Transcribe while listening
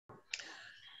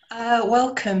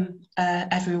Welcome,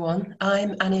 everyone.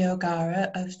 I'm Annie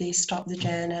O'Gara of the Stop the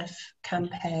JNF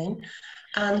campaign,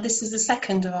 and this is the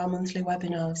second of our monthly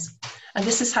webinars. And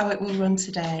this is how it will run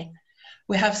today.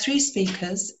 We have 3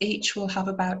 speakers, each will have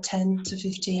about 10 to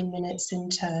 15 minutes in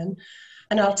turn,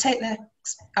 and I'll take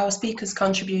our speakers'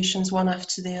 contributions one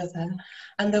after the other,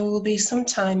 and there will be some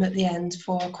time at the end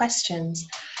for questions.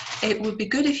 It would be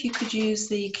good if you could use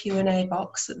the Q&A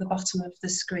box at the bottom of the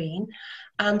screen,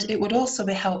 and it would also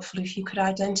be helpful if you could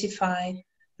identify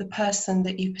the person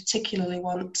that you particularly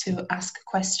want to ask a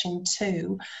question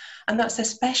to. And that's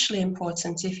especially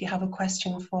important if you have a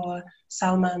question for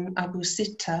Salman Abu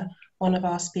Sitta, one of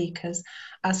our speakers,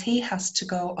 as he has to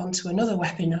go onto another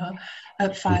webinar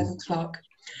at 5 o'clock.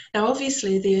 Now,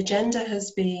 obviously, the agenda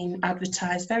has been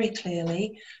advertised very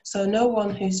clearly, so no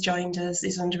one who's joined us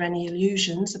is under any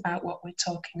illusions about what we're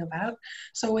talking about.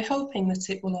 So we're hoping that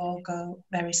it will all go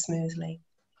very smoothly.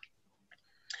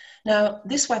 Now,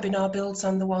 this webinar builds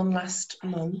on the one last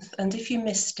month, and if you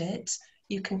missed it,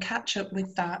 you can catch up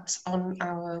with that on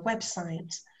our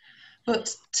website.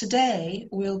 But today,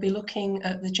 we'll be looking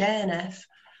at the JNF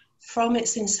from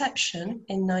its inception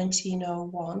in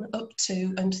 1901 up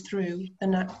to and through the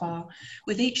Nakba,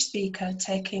 with each speaker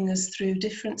taking us through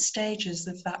different stages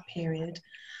of that period,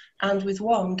 and with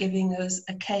one giving us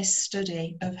a case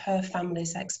study of her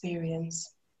family's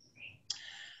experience.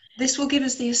 This will give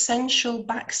us the essential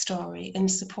backstory in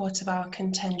support of our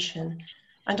contention,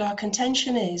 and our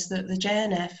contention is that the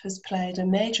JNF has played a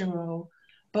major role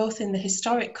both in the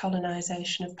historic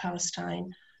colonisation of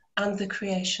Palestine and the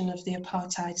creation of the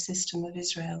apartheid system of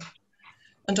Israel,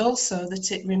 and also that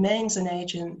it remains an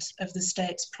agent of the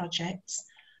state's projects,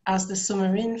 as the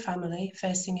Summerin family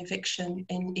facing eviction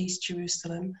in East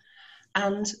Jerusalem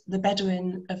and the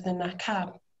Bedouin of the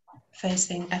Nakba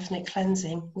facing ethnic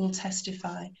cleansing will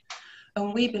testify.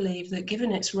 And we believe that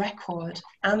given its record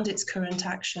and its current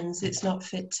actions, it's not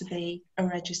fit to be a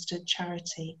registered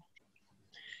charity.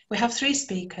 We have 3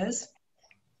 speakers,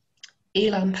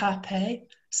 Ilan Pappe,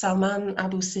 Salman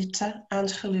Abu Sitta and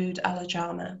Khouloud Al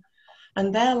Ajarma,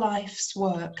 and their life's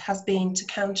work has been to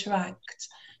counteract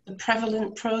the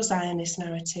prevalent pro-Zionist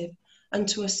narrative and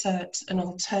to assert an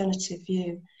alternative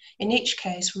view, in each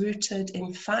case rooted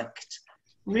in fact,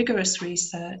 rigorous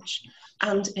research,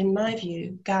 and in my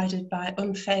view, guided by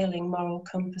unfailing moral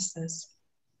compasses.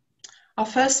 Our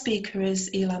first speaker is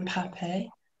Ilan Pappe,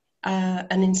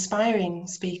 an inspiring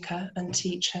speaker and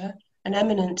teacher, an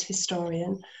eminent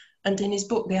historian, and in his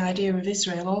book, The Idea of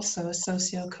Israel, also a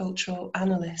socio-cultural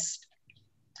analyst.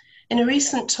 In a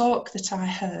recent talk that I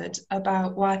heard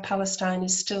about why Palestine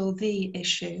is still the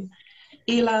issue,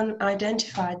 Ilan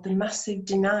identified the massive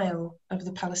denial of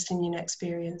the Palestinian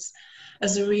experience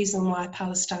as a reason why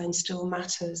Palestine still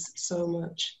matters so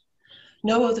much.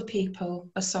 No other people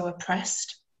are so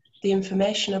oppressed, the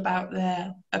information about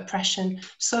their oppression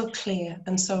so clear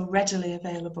and so readily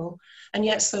available, and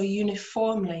yet so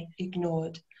uniformly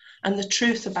ignored, and the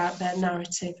truth about their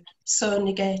narrative so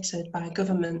negated by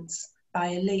governments, by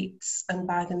elites, and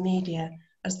by the media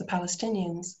as the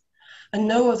Palestinians. And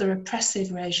no other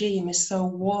oppressive regime is so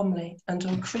warmly and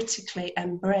uncritically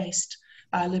embraced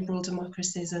by liberal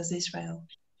democracies as Israel.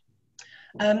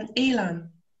 Ilan,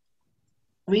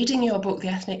 reading your book, The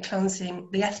Ethnic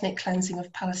Cleansing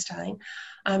of Palestine,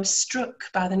 I'm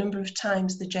struck by the number of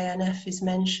times the JNF is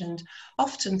mentioned,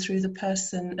 often through the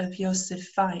person of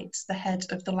Yosef Weitz, the head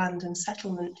of the Land and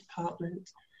Settlement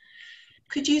Department.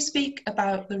 Could you speak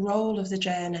about the role of the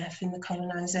JNF in the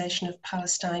colonisation of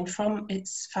Palestine from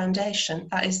its foundation,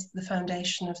 that is the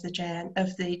foundation of the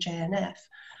JNF,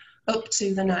 up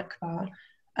to the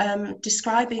Nakba,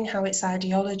 describing how its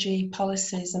ideology,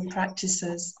 policies and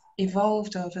practices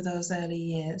evolved over those early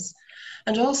years,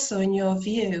 and also, in your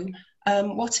view,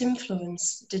 what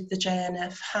influence did the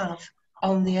JNF have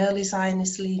on the early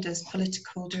Zionist leaders'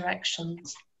 political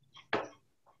directions?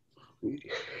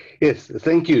 Yes,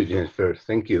 thank you, Jennifer.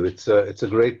 Thank you. It's a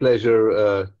great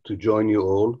pleasure to join you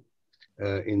all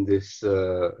in this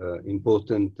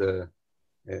important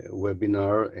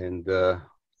webinar, and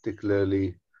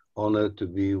particularly honored to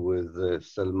be with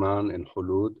Salman and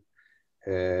Khouloud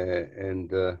and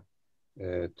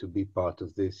to be part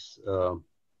of this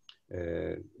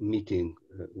meeting,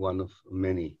 one of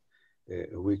many,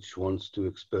 which wants to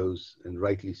expose, and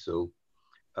rightly so,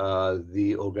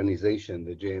 the organization,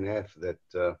 the JNF,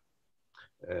 that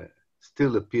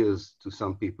still appears to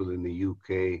some people in the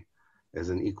UK as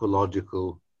an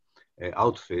ecological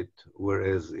outfit,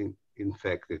 whereas in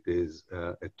fact it is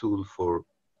a tool for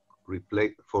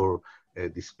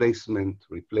displacement,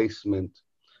 replacement,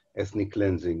 ethnic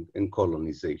cleansing, and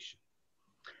colonization.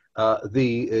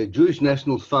 The Jewish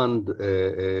National Fund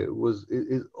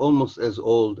is almost as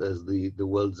old as the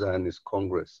World Zionist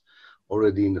Congress.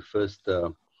 Already in the first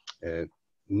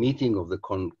meeting of the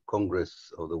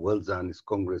Congress, or the World Zionist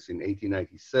Congress in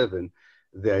 1897,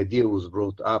 the idea was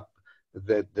brought up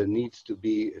that there needs to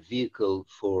be a vehicle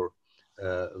for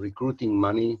recruiting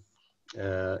money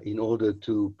in order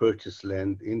to purchase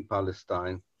land in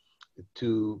Palestine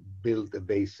to build a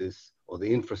basis or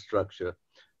the infrastructure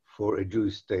for a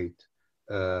Jewish state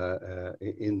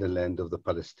in the land of the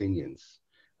Palestinians.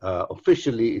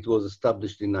 Officially, it was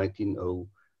established in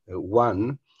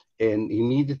 1901, and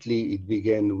immediately it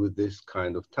began with this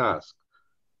kind of task,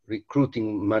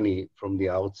 recruiting money from the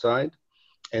outside,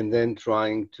 and then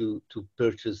trying to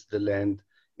purchase the land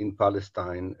in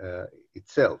Palestine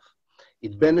itself.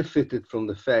 It benefited from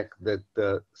the fact that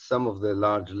some of the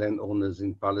large landowners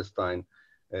in Palestine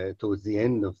towards the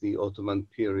end of the Ottoman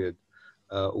period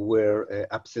were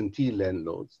absentee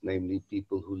landlords, namely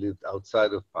people who lived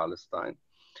outside of Palestine.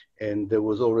 And there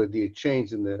was already a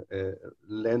change in the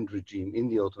land regime in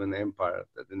the Ottoman Empire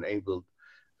that enabled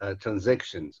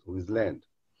transactions with land.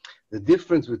 The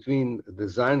difference between the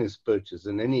Zionist purchase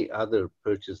and any other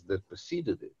purchase that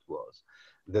preceded it was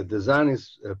that the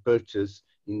Zionist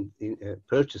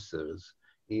purchasers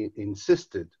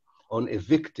insisted on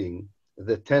evicting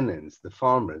the tenants, the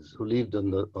farmers who lived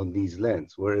on these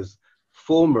lands, whereas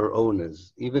former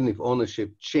owners, even if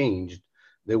ownership changed,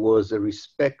 there was a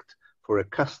respect for a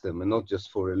custom and not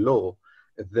just for a law,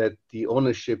 that the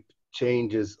ownership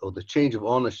changes, or the change of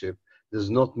ownership does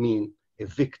not mean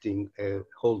evicting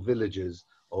whole villages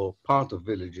or part of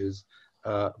villages,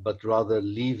 but rather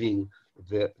leaving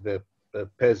the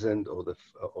peasant or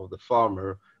the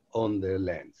farmer on their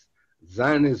lands.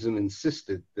 Zionism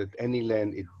insisted that any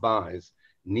land it buys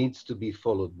needs to be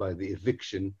followed by the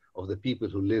eviction of the people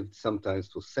who lived sometimes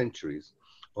for centuries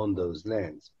on those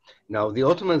lands. Now, the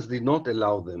Ottomans did not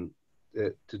allow them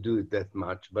to do it that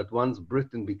much, but once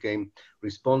Britain became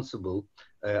responsible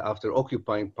after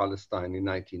occupying Palestine in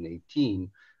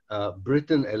 1918,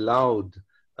 Britain allowed,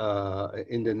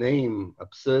 in the name,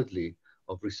 absurdly,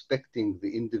 of respecting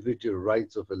the individual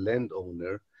rights of a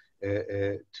landowner,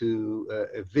 to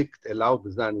allow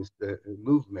the Zionist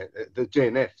movement, the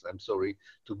JNFs, I'm sorry,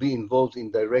 to be involved in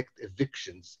direct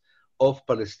evictions of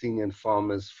Palestinian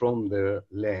farmers from their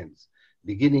lands.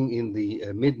 Beginning in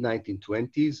the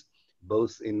mid-1920s,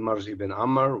 both in Marj ibn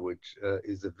Ammar, which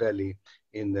is a valley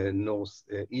in the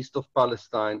northeast of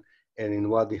Palestine, and in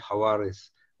Wadi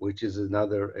Hawaris, which is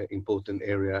another important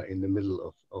area in the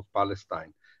middle of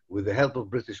Palestine. With the help of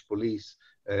British police,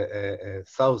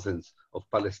 thousands of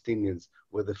Palestinians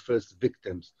were the first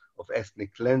victims of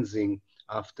ethnic cleansing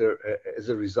as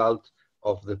a result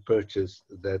of the purchase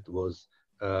that was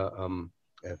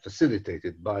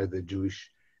facilitated by the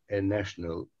Jewish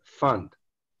National Fund.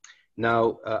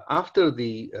 Now, after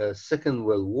the Second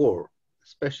World War,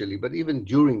 especially, but even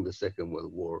during the Second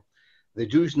World War, the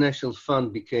Jewish National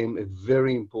Fund became a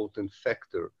very important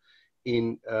factor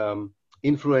in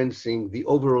influencing the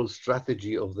overall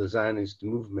strategy of the Zionist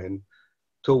movement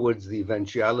towards the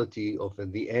eventuality of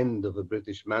the end of a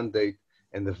British mandate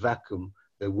and the vacuum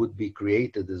that would be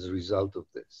created as a result of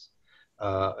this.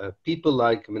 People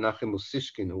like Menachem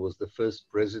Osishkin, who was the first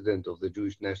president of the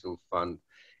Jewish National Fund,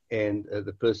 and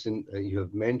the person you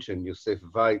have mentioned, Yosef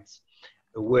Weitz,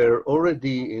 were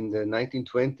already in the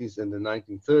 1920s and the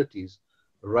 1930s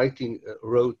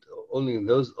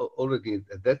already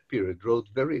at that period, wrote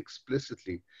very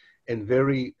explicitly and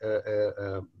very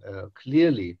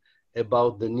clearly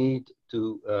about the need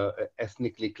to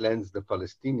ethnically cleanse the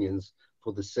Palestinians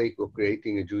for the sake of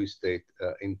creating a Jewish state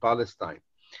in Palestine.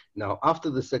 Now, after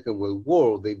the Second World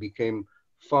War, they became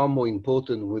far more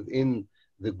important within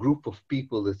the group of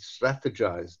people that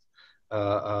strategized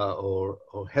or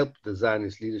helped the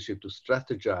Zionist leadership to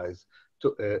strategize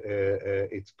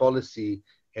its policy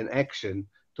and action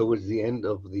towards the end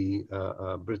of the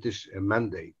British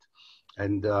mandate.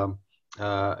 And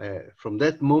from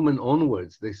that moment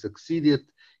onwards, they succeeded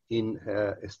in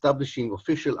establishing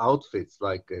official outfits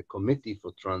like a committee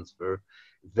for transfer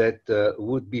that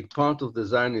would be part of the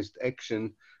Zionist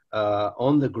action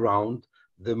on the ground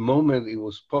the moment it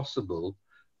was possible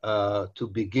to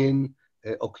begin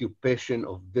occupation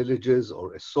of villages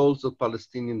or assaults of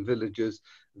Palestinian villages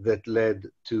that led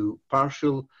to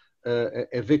partial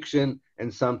eviction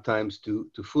and sometimes to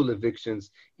full evictions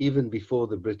even before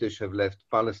the British have left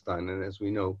Palestine. And as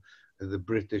we know, the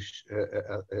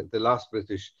last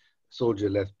British soldier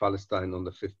left Palestine on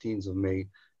the 15th of May,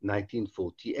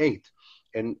 1948.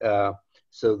 And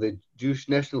so the Jewish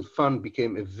National Fund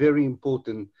became a very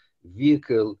important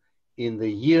vehicle in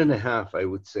the year and a half, I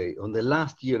would say, on the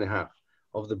last year and a half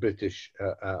of the British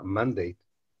mandate,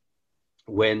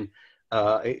 when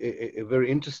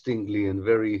very interestingly and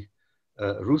very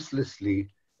ruthlessly,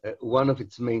 one of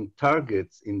its main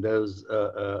targets in those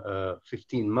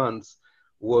 15 months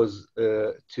was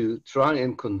to try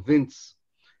and convince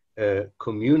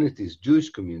communities,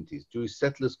 Jewish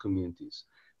settlers communities,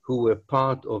 who were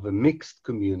part of a mixed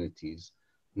communities,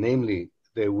 namely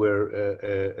they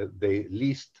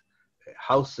leased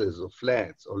houses or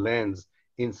flats or lands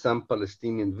in some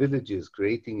Palestinian villages,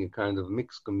 creating a kind of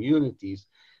mixed communities.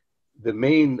 The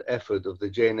main effort of the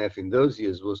JNF in those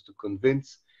years was to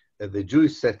convince the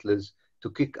Jewish settlers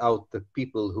to kick out the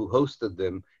people who hosted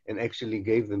them and actually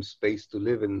gave them space to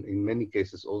live, and in many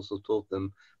cases also taught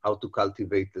them how to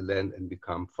cultivate the land and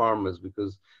become farmers,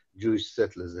 because Jewish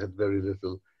settlers had very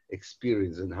little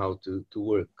experience in how to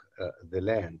work the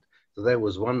land. So that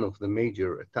was one of the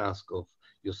major tasks of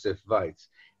Yosef Weitz.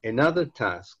 Another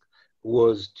task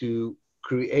was to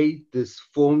create this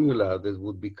formula that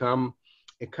would become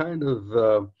a kind of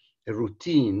a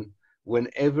routine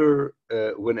whenever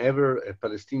a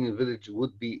Palestinian village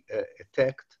would be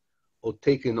attacked or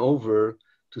taken over,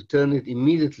 to turn it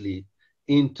immediately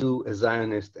into a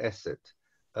Zionist asset.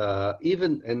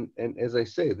 And as I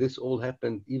say, this all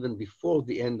happened even before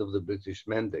the end of the British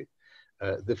mandate.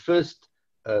 The first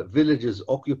villages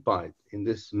occupied in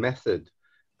this method,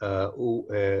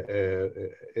 the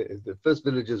first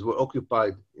villages were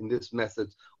occupied in this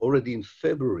method already in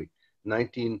February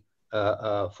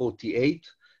 1948,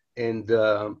 and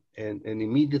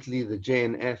immediately the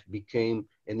JNF became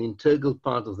an integral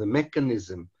part of the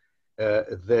mechanism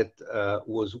that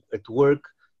was at work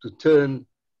to turn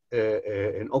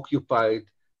an occupied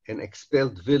and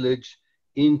expelled village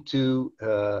into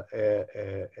a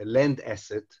land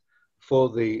asset for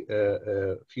the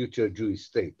future Jewish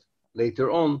state. Later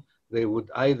on, they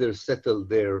would either settle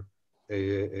their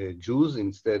Jews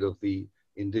instead of the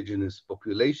indigenous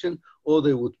population, or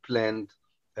they would plant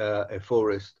a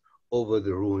forest over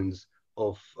the ruins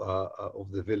of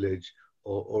the village,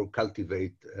 or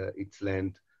cultivate its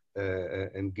land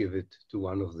and give it to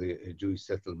one of the Jewish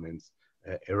settlements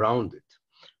around it.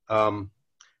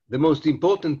 The most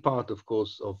important part, of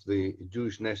course, of the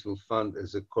Jewish National Fund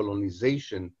as a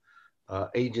colonization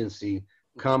agency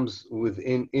comes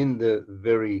in the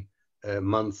very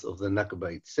months of the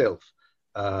Nakba itself,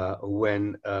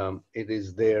 when it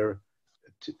is there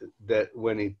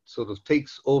when it sort of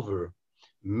takes over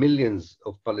millions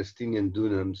of Palestinian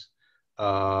dunams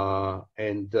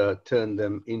and turn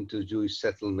them into Jewish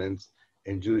settlements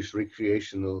and Jewish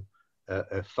recreational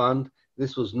fund.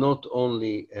 This was not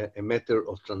only a matter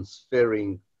of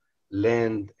transferring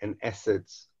land and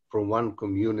assets from one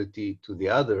community to the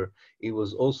other, it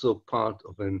was also part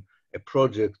of a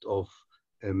project of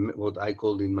what I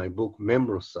called in my book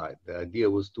memoricide. The idea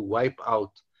was to wipe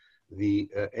out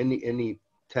any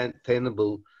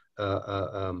tenable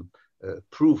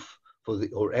proof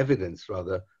or evidence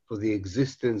rather, for the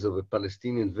existence of a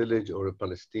Palestinian village or a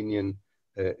Palestinian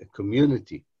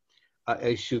community.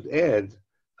 I should add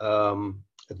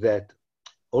that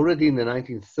already in the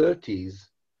 1930s,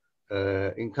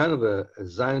 in kind of a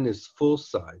Zionist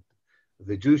foresight,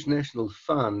 the Jewish National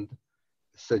Fund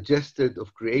suggested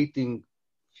of creating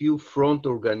few front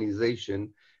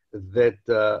organizations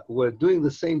that were doing the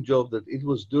same job that it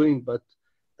was doing, but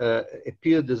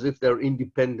appeared as if they're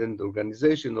independent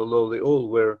organization, although they all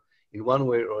were in one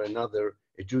way or another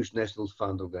a Jewish National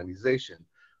Fund organization.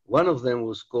 One of them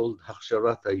was called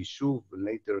Hachsharat HaYishuv,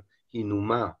 later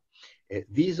Hinuma.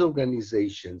 These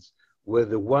organizations were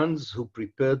the ones who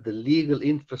prepared the legal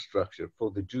infrastructure for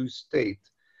the Jewish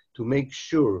state to make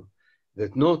sure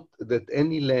that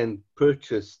any land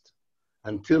purchased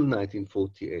until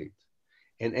 1948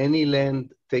 and any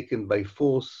land taken by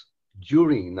force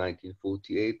during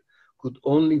 1948 could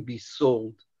only be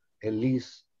sold and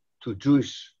leased to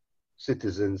Jewish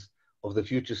citizens of the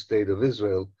future state of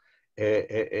Israel.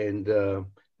 And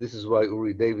this is why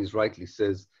Uri Davis rightly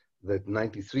says that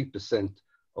 93%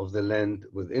 of the land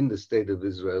within the state of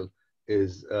Israel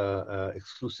is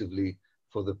exclusively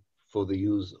for the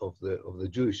use of the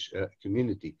Jewish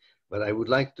community. But I would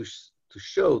like to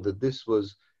show that this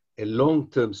was a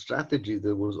long-term strategy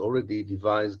that was already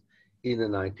devised in the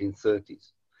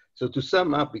 1930s. So to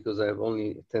sum up, because I have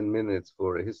only 10 minutes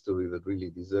for a history that really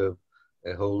deserves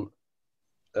a whole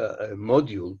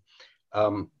module,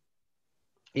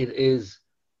 it is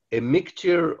a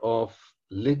mixture of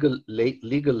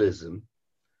legalism,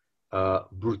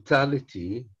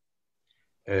 brutality,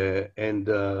 and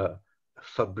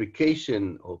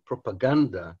fabrication or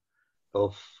propaganda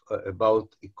of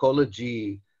about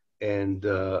ecology and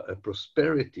a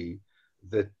prosperity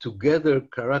that together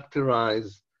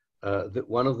characterize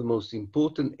one of the most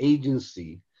important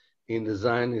agency in the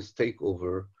Zionist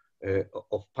takeover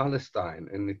of Palestine.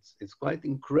 And it's quite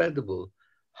incredible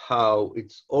how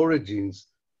its origins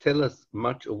tell us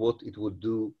much of what it would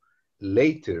do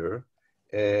later,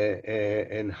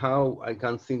 and how I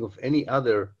can't think of any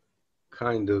other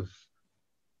kind of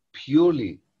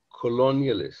purely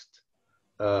colonialist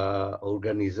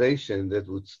organization that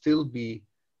would still be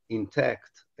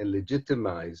intact and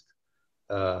legitimized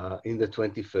in the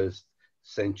 21st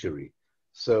century.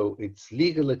 So its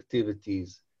legal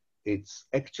activities, its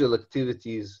actual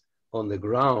activities on the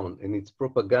ground, and its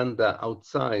propaganda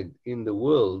outside in the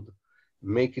world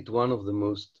make it one of the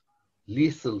most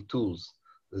lethal tools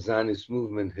the Zionist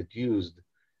movement had used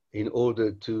in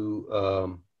order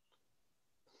to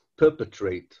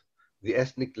perpetrate the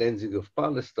ethnic cleansing of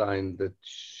Palestine that,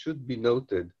 should be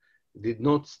noted, did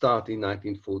not start in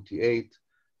 1948,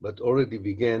 but already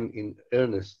began in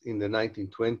earnest in the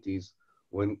 1920s,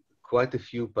 when quite a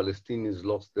few Palestinians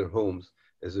lost their homes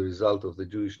as a result of the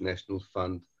Jewish National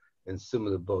Fund and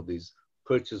similar bodies'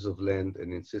 purchase of land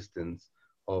and insistence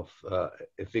of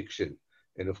eviction.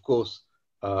 And of course,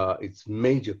 its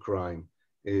major crime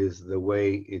is the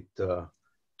way it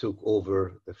took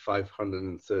over the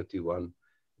 531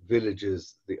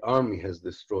 villages the army has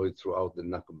destroyed throughout the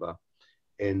Nakba,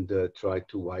 and tried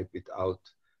to wipe it out,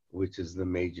 which is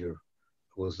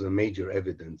was the major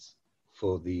evidence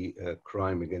for the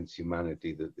crime against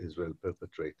humanity that Israel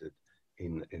perpetrated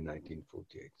in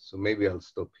 1948. So maybe I'll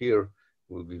stop here.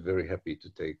 We'll be very happy to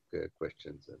take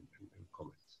questions and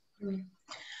comments. Mm.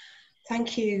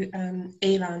 Thank you,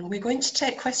 Ilan. We're going to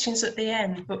take questions at the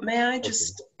end, but may I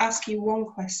just ask you one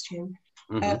question?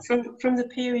 From the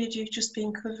period you've just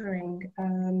been covering,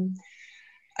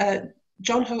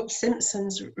 John Hope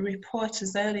Simpson's report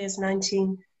as early as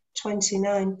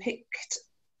 1929 picked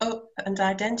up and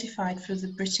identified for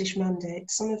the British mandate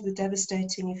some of the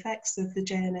devastating effects of the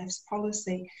JNF's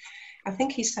policy. I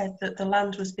think he said that the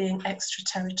land was being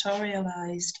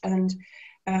extraterritorialized, and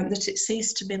that it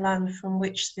ceased to be land from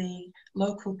which the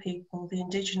local people, the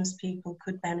indigenous people,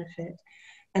 could benefit.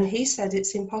 And he said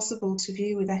it's impossible to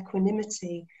view with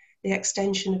equanimity the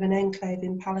extension of an enclave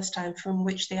in Palestine from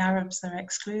which the Arabs are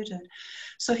excluded.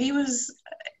 So he was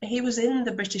in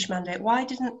the British mandate. Why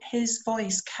didn't his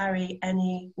voice carry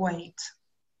any weight?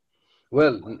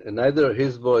 Well, neither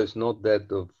his voice nor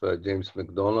that of James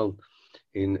MacDonald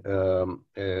of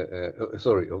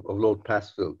Lord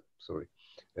Pasfield,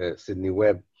 Sidney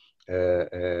Webb,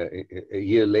 a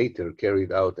year later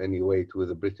carried out any weight with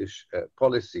the British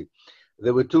policy.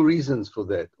 There were two reasons for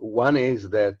that. One is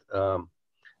that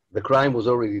the crime was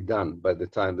already done by the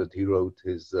time that he wrote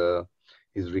his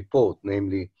report,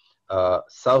 namely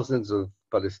thousands of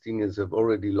Palestinians have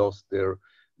already lost their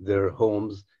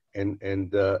homes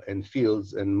and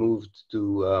fields and moved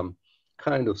to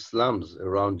kind of slums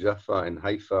around Jaffa and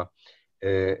Haifa,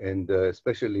 and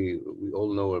especially we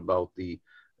all know about the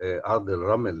Ard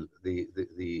al-Ramel,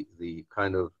 the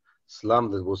kind of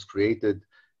slum that was created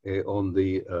on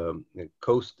the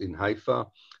coast in Haifa.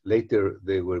 Later,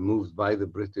 they were moved by the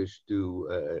British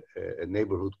to a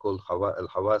neighborhood called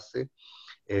al-Hawasi.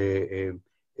 The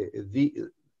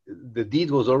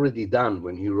deed was already done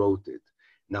when he wrote it.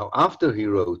 Now, after he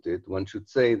wrote it, one should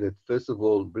say that, first of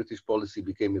all, British policy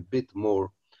became a bit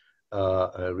more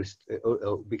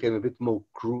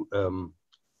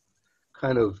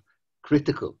kind of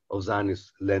critical of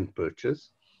Zionist land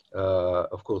purchase.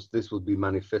 Of course, this would be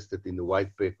manifested in the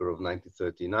white paper of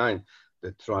 1939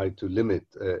 that tried to limit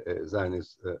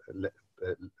Zionist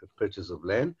purchase of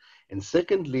land. And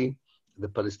secondly, the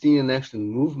Palestinian national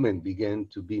movement began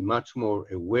to be much more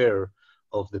aware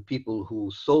of the people who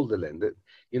sold the land.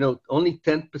 You know, only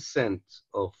 10%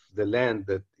 of the land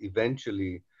that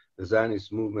eventually the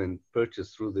Zionist movement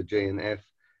purchased through the JNF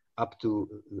up to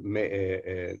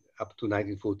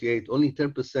 1948, only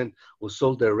 10% was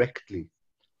sold directly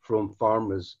from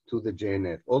farmers to the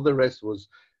JNF. All the rest was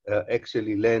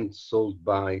actually land sold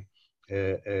by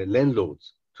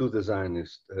landlords to the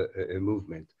Zionist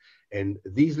movement. And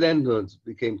these landlords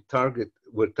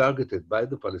were targeted by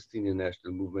the Palestinian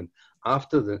national movement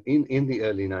after in the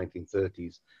early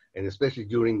 1930s, and especially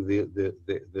during the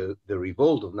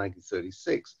revolt of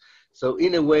 1936. So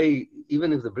in a way,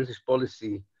 even if the British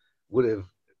policy would have,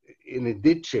 and it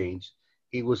did change,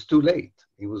 it was too late.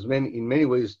 It was in many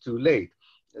ways too late.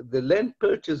 The land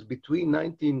purchase between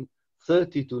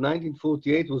 1930 to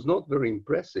 1948 was not very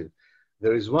impressive.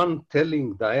 There is one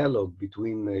telling dialogue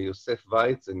between Yosef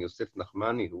Weitz and Yosef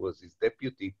Nachmani, who was his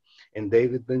deputy, and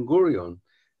David Ben-Gurion.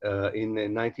 in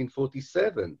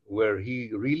 1947, where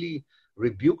he really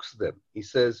rebukes them. He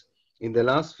says, in the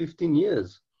last 15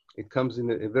 years, it comes in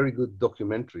a very good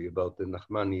documentary about the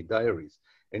Nahmani diaries.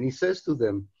 And he says to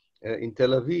them in Tel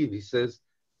Aviv, he says,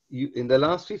 in the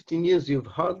last 15 years, you've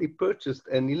hardly purchased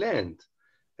any land,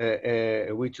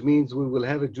 which means we will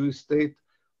have a Jewish state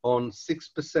on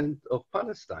 6% of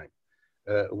Palestine.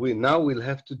 We now will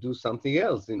have to do something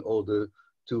else in order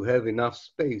to have enough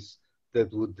space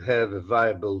that would have a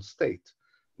viable state.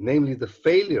 Namely, the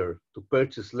failure to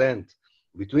purchase land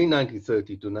between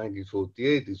 1930 to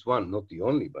 1948 is one, not the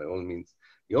only, by all means,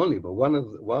 the only, but one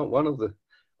of the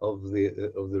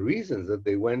reasons that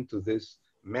they went to this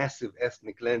massive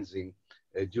ethnic cleansing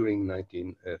during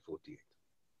 1948.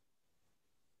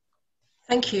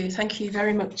 Thank you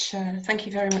very much. Thank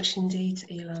you very much indeed,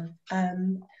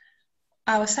 Ilan.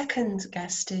 Our second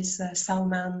guest is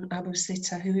Salman Abu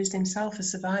Sitta, who is himself a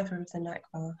survivor of the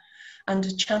Nakba and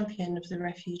a champion of the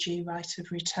refugee right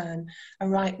of return, a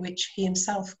right which he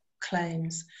himself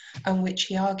claims and which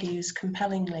he argues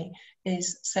compellingly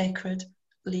is sacred,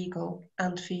 legal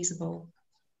and feasible.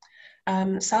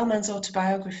 Salman's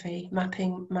autobiography,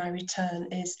 Mapping My Return,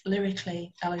 is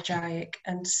lyrically elegiac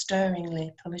and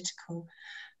stirringly political.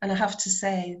 And I have to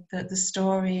say that the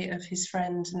story of his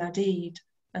friend Nadeed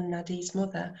and Nadeed's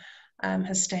mother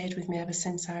has stayed with me ever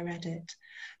since I read it.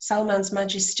 Salman's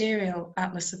magisterial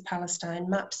Atlas of Palestine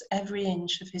maps every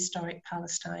inch of historic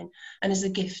Palestine and is a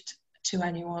gift to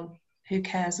anyone who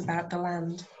cares about the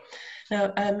land.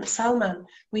 Now, Salman,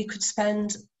 we could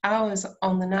spend hours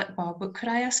on the Nakba, but could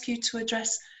I ask you to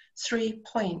address 3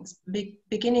 points,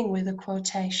 beginning with a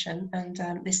quotation,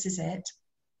 and this is it.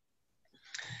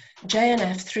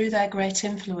 JNF, through their great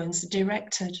influence,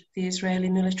 directed the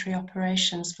Israeli military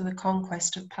operations for the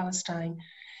conquest of Palestine,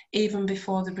 even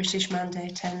before the British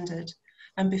mandate ended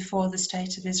and before the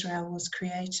State of Israel was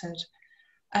created.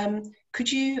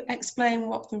 Could you explain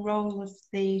what the role of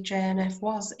the JNF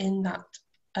was in that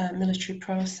military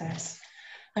process?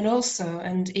 And also,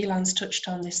 and Ilan's touched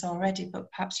on this already,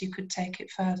 but perhaps you could take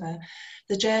it further,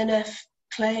 the JNF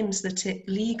claims that it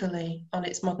legally, on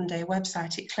its modern day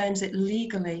website, it claims it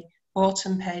legally bought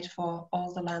and paid for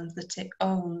all the land that it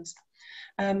owns.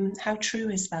 How true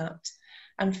is that?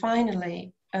 And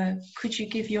finally, could you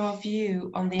give your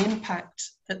view on the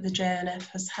impact that the JNF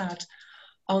has had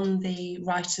on the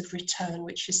right of return,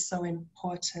 which is so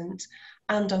important,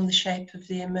 and on the shape of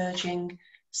the emerging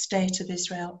state of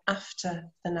Israel after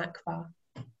the Nakba?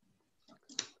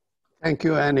 Thank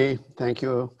you, Annie. Thank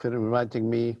you for inviting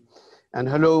me. And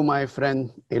hello, my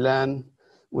friend Ilan.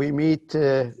 We meet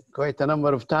quite a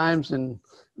number of times in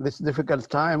this difficult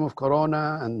time of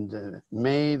Corona, and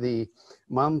May, the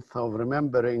month of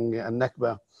remembering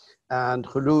Nakba. And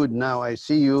Khouloud, now I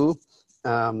see you.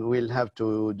 We'll have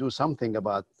to do something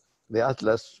about the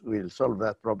Atlas. We'll solve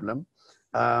that problem.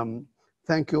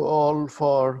 Thank you all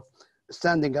for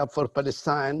standing up for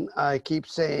Palestine. I keep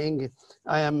saying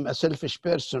I am a selfish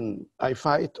person. I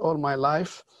fight all my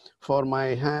life for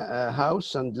my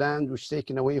house and land which is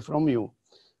taken away from you.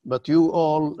 But you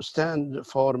all stand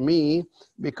for me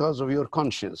because of your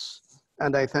conscience.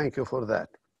 And I thank you for that.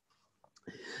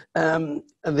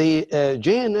 The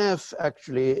JNF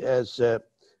actually, as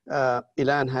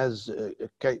Ilan has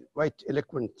quite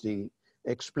eloquently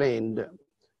explained,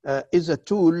 is a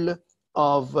tool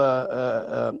of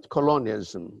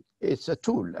colonialism. It's a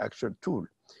tool, actual tool,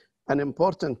 an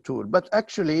important tool. But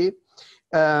actually,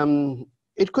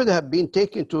 it could have been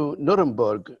taken to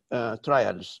Nuremberg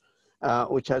trials,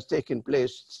 which has taken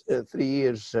place 3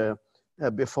 years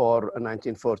before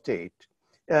 1948.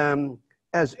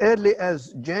 As early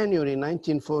as January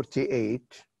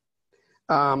 1948,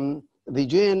 the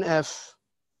JNF,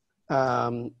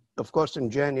 of course in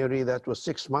January, that was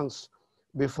 6 months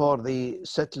before the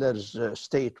settlers'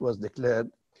 state was declared,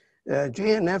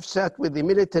 JNF sat with the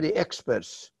military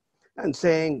experts and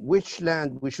saying which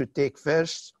land we should take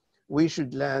first, we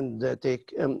should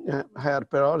take higher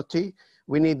priority,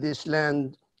 we need this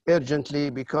land urgently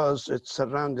because it's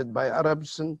surrounded by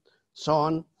Arabs and so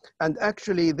on. And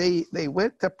actually they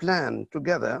worked a plan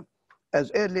together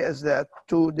as early as that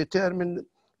to determine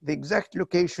the exact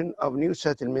location of new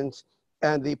settlements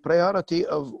and the priority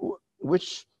of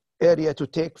which area to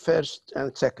take first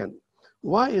and second.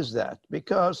 Why is that?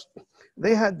 Because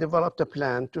they had developed a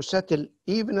plan to settle,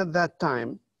 even at that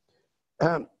time,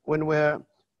 when we're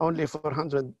only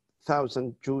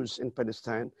 400,000 Jews in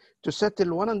Palestine, to settle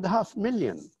 1.5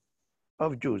 million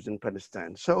of Jews in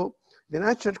Palestine. So the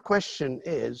natural question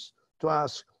is to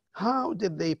ask, how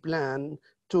did they plan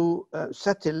to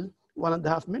settle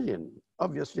 1.5 million?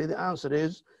 Obviously, the answer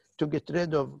is to get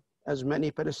rid of as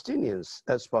many Palestinians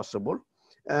as possible,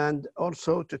 and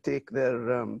also to take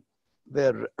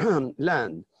their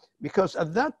land. Because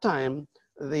at that time,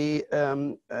 the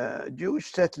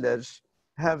Jewish settlers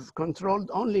have controlled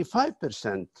only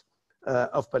 5%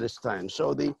 of Palestine.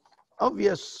 So the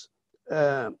obvious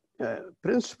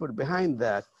principle behind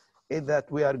that is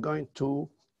that we are going to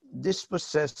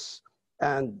dispossess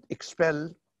and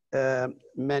expel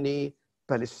many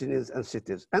Palestinians and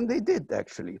cities. And they did,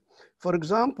 actually. For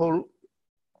example,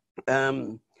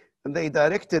 they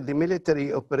directed the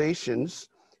military operations,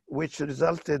 which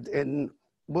resulted in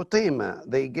Butayma.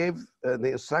 They gave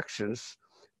the instructions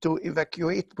to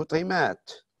evacuate Butaymat.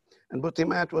 And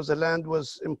Butaymat was a land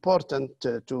was important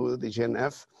to the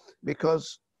JNF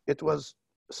because it was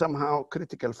somehow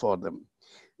critical for them.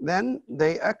 Then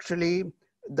they actually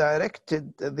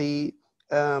directed the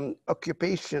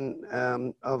occupation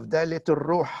of Dalit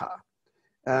al-Ruha.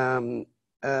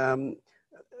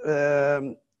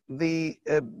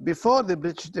 Before the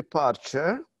British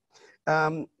departure,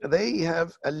 they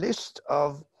have a list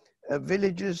of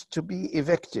villages to be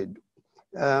evicted,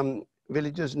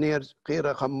 villages near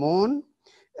Qira Khammoun,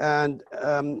 and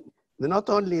not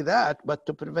only that, but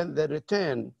to prevent their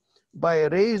return by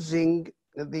raising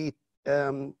the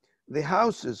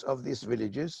houses of these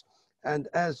villages, and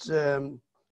as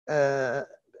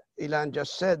Ilan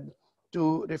just said,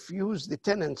 to refuse the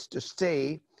tenants to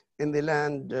stay in the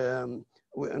land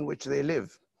in which they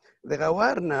live. The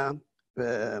Gawarna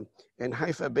in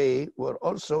Haifa Bay were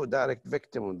also a direct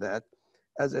victim of that,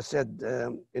 as I said,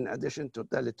 in addition to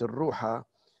Dalit al-Ruha.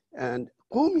 And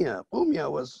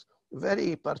Qumya was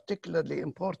very particularly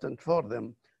important for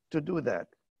them to do that.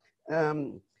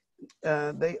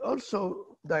 They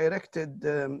also directed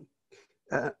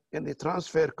in the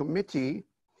transfer committee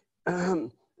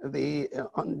on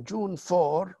June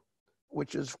 4,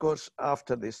 which is of course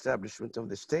after the establishment of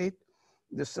the state,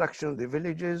 destruction of the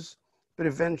villages,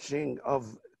 prevention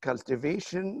of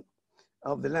cultivation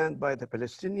of the land by the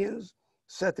Palestinians,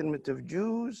 settlement of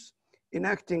Jews,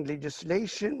 enacting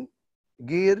legislation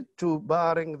geared to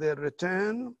barring their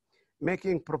return,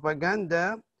 making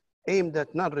propaganda aimed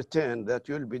at non-return, that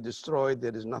you'll be destroyed,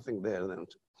 there is nothing there.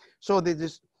 So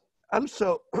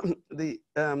also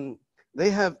they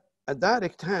have a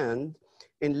direct hand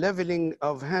in leveling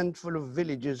of handful of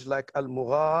villages like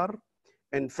Al-Mughar,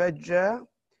 in Fajja,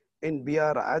 in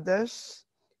Biyar Adas,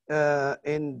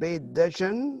 in Beit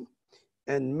Dajan,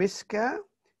 and Miska,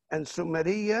 and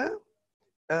Sumariya,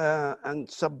 and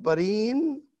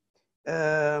Sabbarin,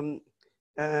 and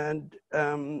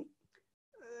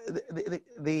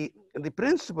the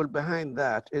principle behind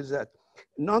that is that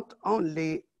not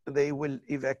only they will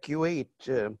evacuate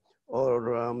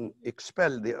or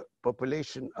expel the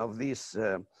population of these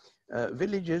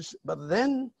villages, but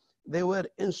then they were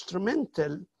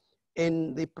instrumental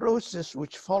in the process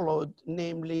which followed,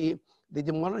 namely the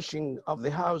demolishing of the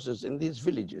houses in these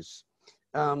villages.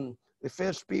 The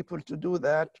first people to do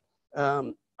that,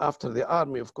 after the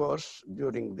army, of course,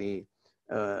 during the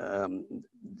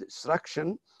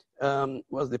destruction,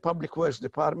 was the Public Works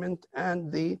Department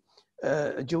and the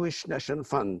Jewish National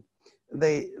Fund.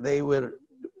 They were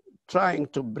trying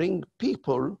to bring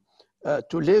people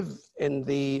to live in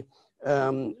the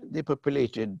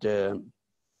depopulated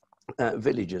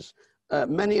villages.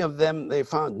 Many of them they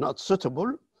found not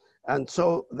suitable, and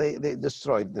so they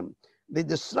destroyed them. The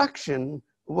destruction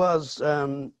was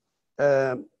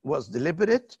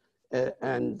deliberate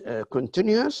and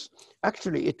continuous.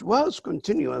 Actually, it was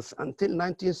continuous until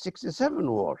 1967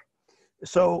 war.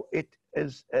 So it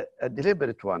is a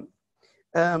deliberate one.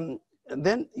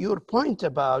 Then your point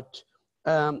about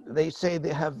they say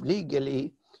they have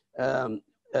legally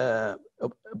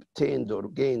obtained or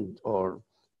gained or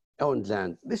owned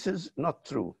land. This is not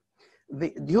true.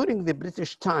 During the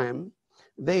British time,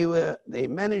 they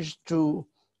managed to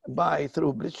buy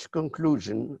through British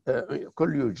collusion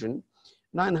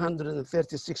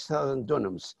 936,000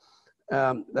 dunams.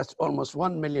 That's almost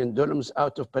 1 million dunams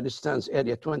out of Palestine's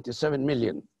area, 27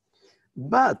 million.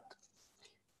 But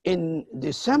in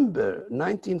December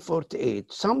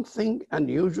 1948, something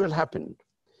unusual happened.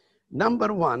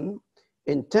 Number one,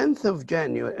 in 10th of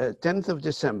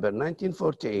December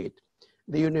 1948,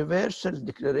 the Universal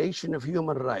Declaration of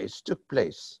Human Rights took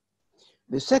place.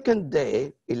 The second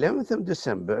day, 11th of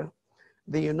December,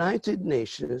 the United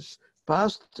Nations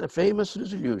passed a famous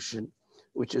resolution,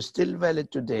 which is still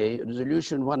valid today,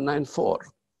 Resolution 194.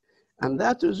 And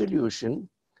that resolution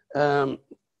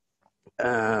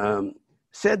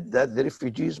said that the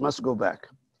refugees must go back.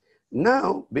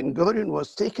 Now, Ben Gurion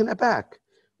was taken aback.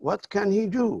 What can he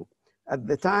do? At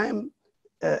the time,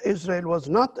 Israel was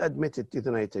not admitted to the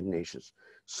United Nations.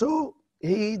 So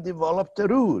he developed a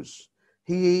ruse.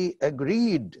 He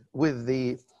agreed with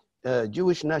the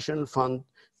Jewish National Fund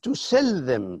to sell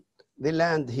them the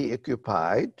land he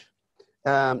occupied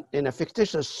in a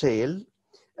fictitious sale.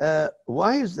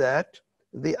 Why is that?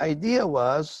 The idea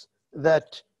was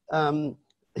that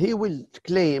he will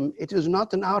claim it is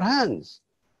not in our hands.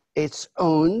 It's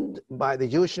owned by the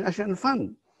Jewish National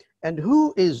Fund. And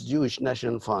who is Jewish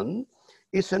National Fund?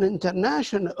 It's an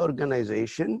international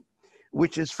organization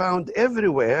which is found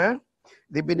everywhere.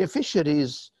 The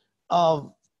beneficiaries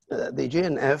of the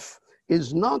JNF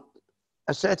is not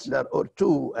a settler or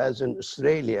two as in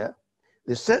Australia.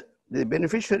 The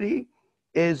beneficiary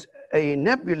is a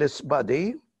nebulous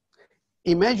body,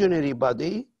 imaginary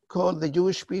body called the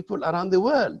Jewish people around the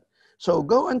world. So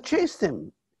go and chase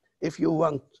them if you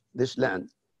want this land.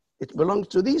 It belongs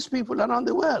to these people around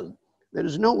the world. There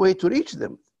is no way to reach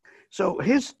them. So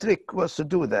his trick was to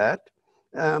do that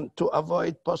to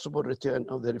avoid possible return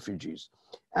of the refugees.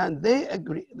 And they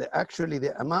agree that actually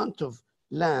the amount of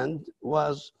land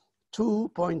was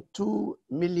 2.2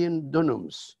 million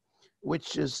dunums,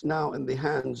 which is now in the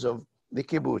hands of the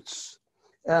kibbutz.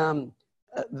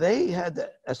 They had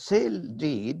a sale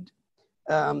deed,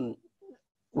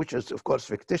 which is of course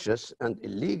fictitious and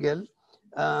illegal.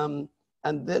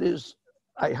 And there is,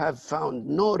 I have found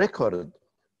no record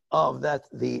of that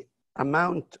the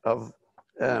amount of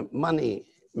money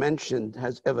mentioned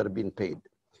has ever been paid.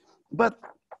 But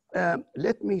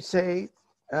let me say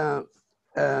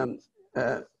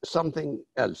something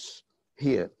else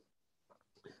here.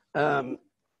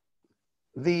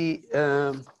 The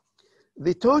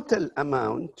total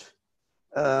amount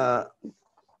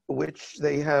which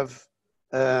they have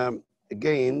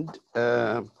gained,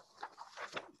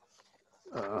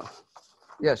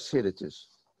 yes, here it is.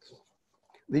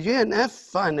 The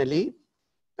JNF finally,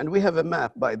 and we have a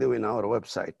map, by the way, on our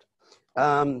website.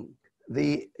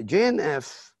 The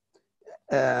JNF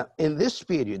in this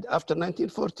period, after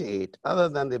 1948, other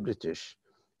than the British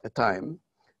time,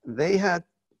 they had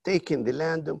taken the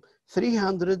land of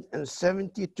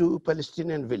 372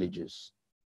 Palestinian villages.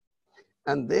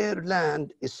 And their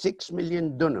land is 6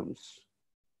 million dunums.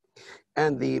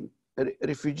 And the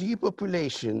refugee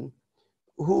population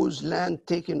whose land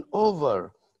taken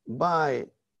over by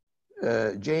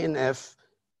JNF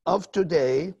of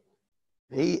today,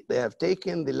 they have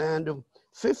taken the land of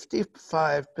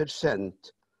 55%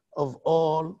 of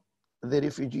all the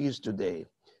refugees today.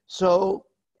 So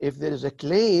if there is a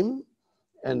claim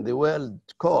in the world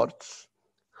courts,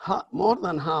 more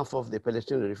than half of the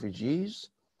Palestinian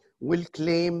refugees will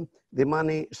claim the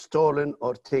money stolen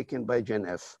or taken by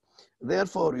JNF.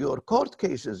 Therefore, your court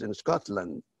cases in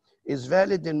Scotland is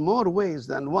valid in more ways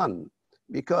than one,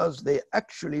 because they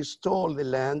actually stole the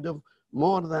land of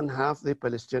more than half the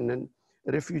Palestinian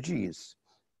refugees.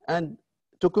 And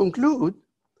to conclude,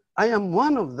 I am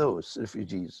one of those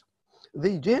refugees.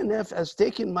 The JNF has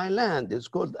taken my land. It's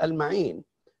called Al-Ma'in,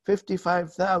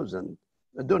 55,000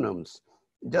 dunums,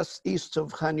 just east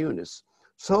of Khan Yunis.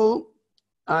 So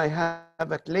I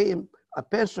have a claim, a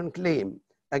personal claim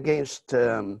against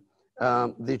the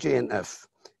JNF.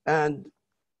 And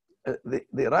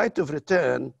the right of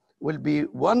return will be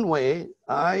one way.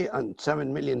 I and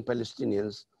 7 million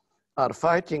Palestinians are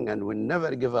fighting and will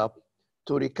never give up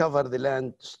to recover the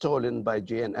land stolen by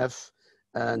JNF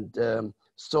and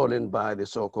stolen by the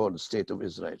so-called State of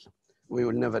Israel. We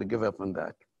will never give up on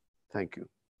that. Thank you.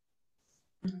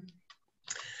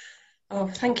 Oh,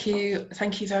 thank you.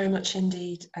 Thank you very much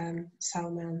indeed,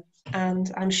 Salman.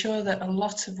 And I'm sure that a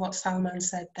lot of what Salman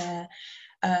said there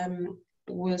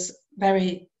was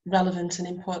very relevant and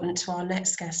important to our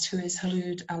next guest, who is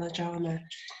Khouloud Al Ajarma.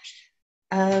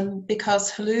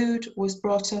 Because Khouloud was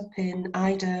brought up in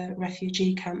Ida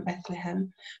refugee camp,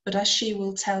 Bethlehem, but as she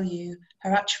will tell you,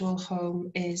 her actual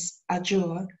home is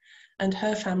Ajur, and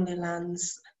her family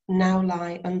lands now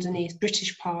lie underneath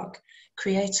British Park,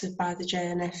 created by the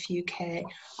JNF UK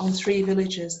on 3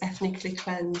 villages ethnically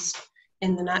cleansed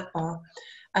in the Nakba.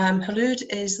 Khouloud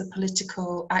is a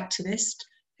political activist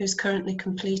who's currently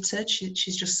completed,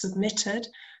 she's just submitted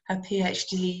her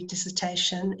PhD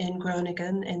dissertation in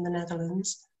Groningen in the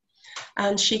Netherlands.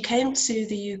 And she came to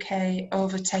the UK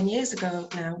over 10 years ago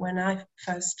now, when I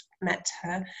first met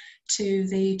her, to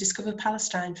the Discover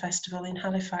Palestine Festival in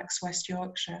Halifax, West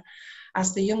Yorkshire,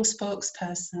 as the young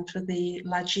spokesperson for the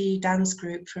Laji dance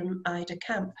group from Ida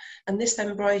Camp. And this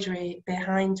embroidery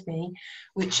behind me,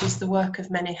 which is the work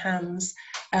of many hands,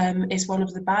 is one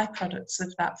of the byproducts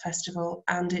of that festival,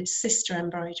 and its sister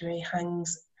embroidery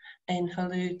hangs in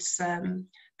Khouloud's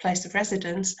place of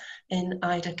residence in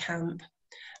Ida Camp.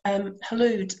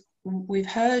 Khouloud, we've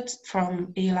heard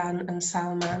from Ilan and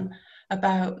Salman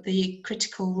about the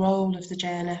critical role of the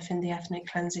JNF in the ethnic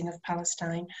cleansing of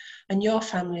Palestine, and your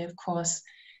family, of course,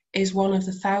 is one of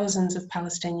the thousands of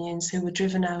Palestinians who were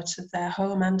driven out of their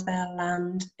home and their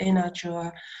land in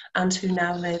Adjur and who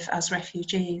now live as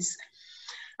refugees.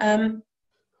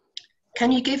 Can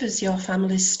you give us your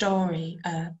family's story,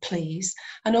 please,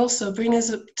 and also bring us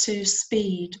up to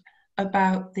speed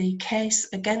about the case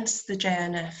against the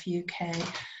JNF UK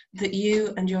that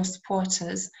you and your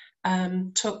supporters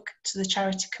took to the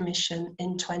Charity Commission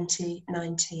in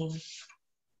 2019?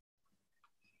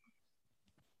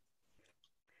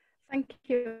 Thank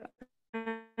you,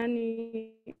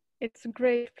 Annie. It's a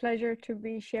great pleasure to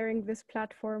be sharing this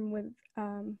platform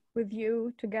with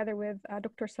you, together with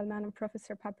Dr. Salman and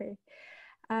Professor Pape.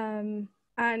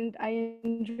 And I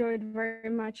enjoyed very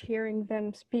much hearing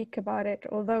them speak about it,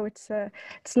 although it's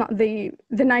not the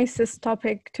nicest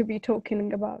topic to be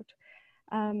talking about.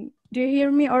 Do you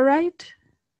hear me all right?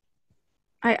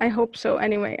 I hope so.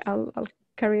 Anyway, I'll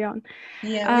carry on.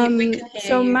 Yeah, we can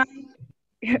hear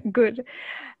you. Good.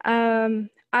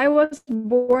 I was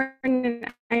born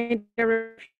in a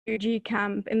refugee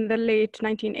camp in the late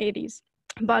 1980s,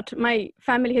 but my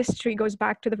family history goes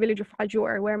back to the village of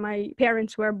Adjur, where my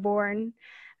parents were born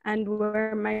and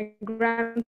where my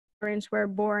grandparents were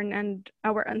born, and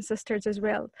our ancestors as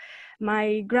well.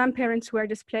 My grandparents were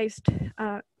displaced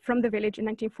from the village in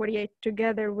 1948,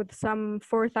 together with some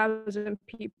 4,000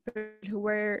 people who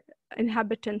were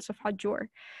inhabitants of Adjur.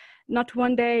 Not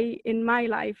one day in my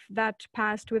life that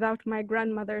passed without my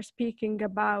grandmother speaking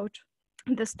about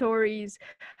the stories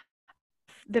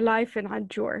of the life in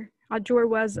Adjur. Adjur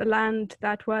was a land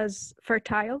that was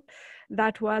fertile,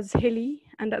 that was hilly,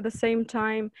 and at the same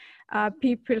time,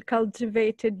 people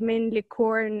cultivated mainly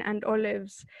corn and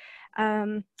olives,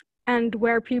 and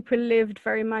where people lived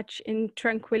very much in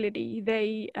tranquility.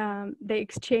 They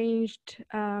exchanged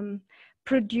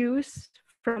produce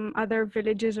from other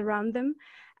villages around them.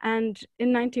 And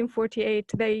in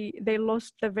 1948, they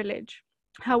lost the village.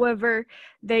 However,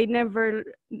 they never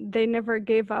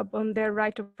gave up on their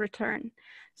right of return.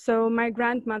 So my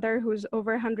grandmother, who's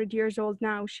over 100 years old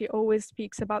now, she always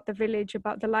speaks about the village,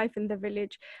 about the life in the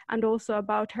village, and also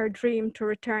about her dream to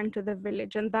return to the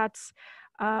village. And that's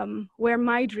where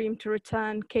my dream to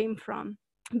return came from,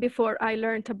 before I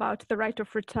learned about the right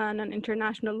of return and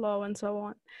international law and so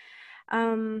on.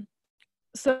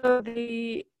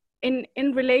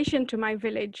 In relation to my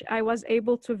village, I was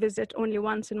able to visit only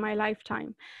once in my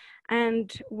lifetime.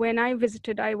 And when I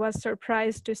visited, I was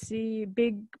surprised to see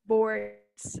big boards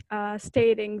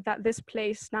stating that this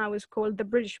place now is called the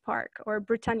British Park or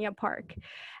Britannia Park.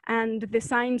 And the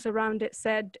signs around it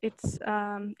said it's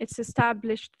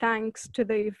established thanks to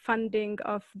the funding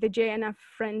of the JNF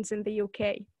Friends in the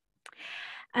UK.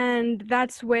 And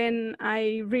that's when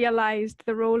I realized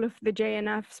the role of the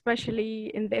JNF,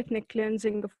 especially in the ethnic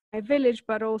cleansing of my village,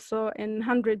 but also in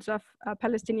hundreds of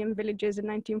Palestinian villages in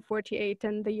 1948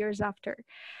 and the years after.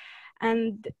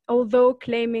 And although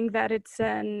claiming that it's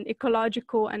an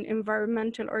ecological and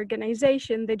environmental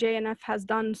organization, the JNF has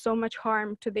done so much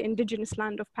harm to the indigenous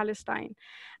land of Palestine.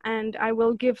 And I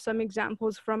will give some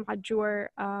examples from Adjur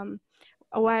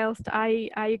whilst I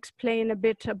explain a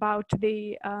bit about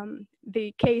the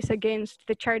case against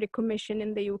the Charity Commission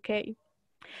in the UK.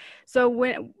 So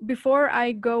before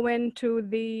I go into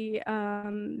the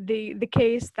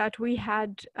case that we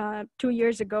had 2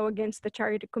 years ago against the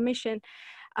Charity Commission,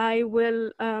 I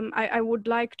would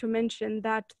like to mention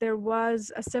that there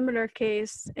was a similar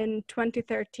case in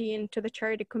 2013 to the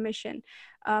Charity Commission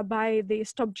by the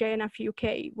Stop JNF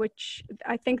UK, which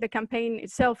I think the campaign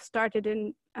itself started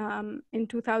in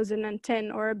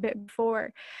 2010 or a bit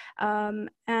before. And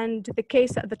the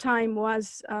case at the time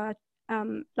was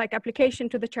like application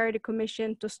to the Charity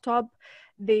Commission to stop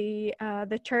the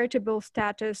charitable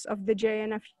status of the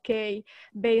JNF UK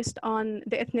based on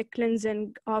the ethnic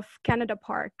cleansing of Canada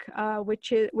Park,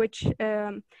 which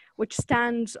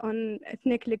stands on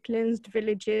ethnically cleansed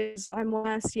villages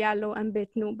Amwas, Yalo, and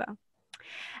Beit Nuba.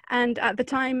 And at the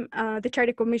time, the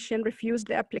Charity Commission refused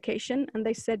the application, and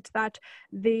they said that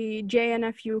the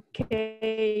JNF UK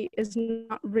is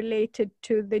not related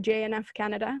to the JNF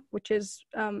Canada, which is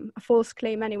a false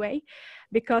claim anyway,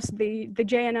 because the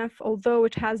JNF, although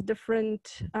it has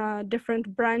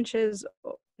different branches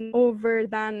over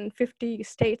than 50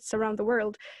 states around the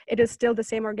world, it is still the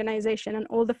same organization, and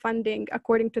all the funding,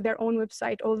 according to their own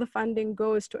website, all the funding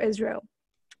goes to Israel.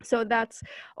 So that's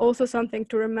also something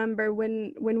to remember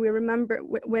when we remember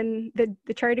when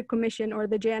the Charity Commission or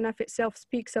the JNF itself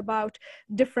speaks about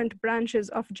different branches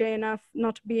of JNF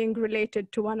not being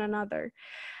related to one another.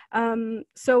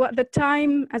 So at the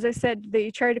time, as I said,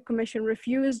 the Charity Commission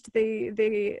refused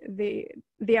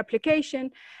the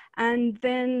application, and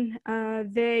then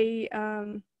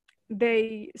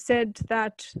they said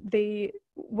that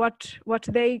what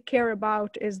they care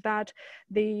about is that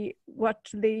what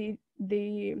the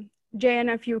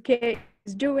JNF UK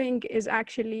is doing is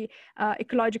actually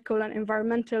ecological and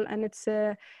environmental, and it's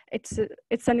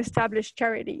an established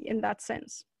charity in that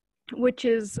sense, which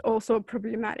is also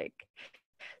problematic.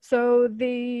 So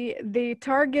the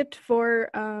target for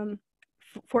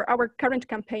our current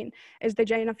campaign is the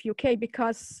JNF UK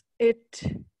because it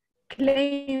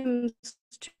claims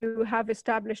to have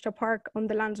established a park on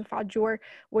the lands of Ajur,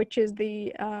 which is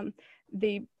the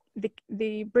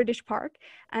British park,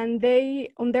 and they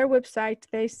on their website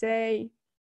they say,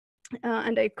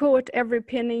 and I quote, "Every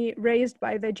penny raised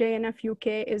by the JNF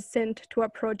UK is sent to a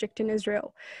project in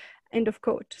Israel." End of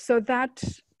quote. So that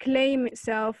claim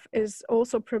itself is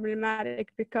also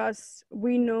problematic because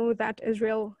we know that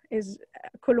Israel is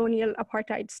a colonial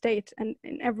apartheid state, and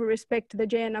in every respect the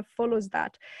JNF follows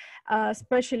that,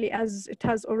 especially as it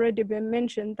has already been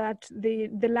mentioned that the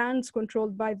lands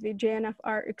controlled by the JNF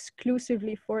are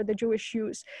exclusively for the Jewish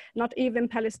use. Not even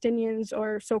Palestinians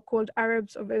or so-called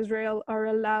Arabs of Israel are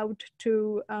allowed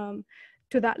to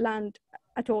that land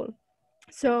at all.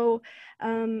 So,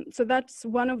 so that's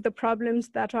one of the problems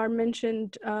that are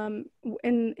mentioned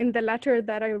in the letter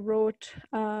that I wrote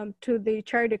to the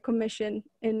Charity Commission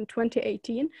in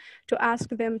 2018 to ask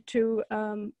them to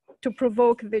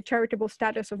provoke the charitable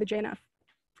status of the JNF.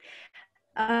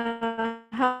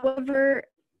 However,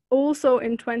 also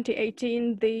in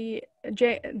 2018, the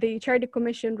Charity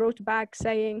Commission wrote back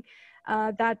saying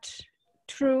that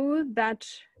true that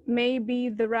maybe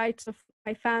the rights of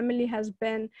my family has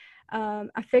been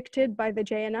affected by the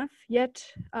JNF,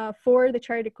 yet for the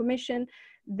Charity Commission,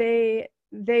 they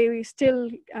still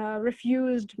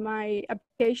refused my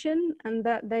application, and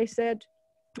that they said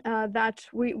that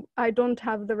I don't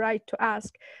have the right to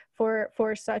ask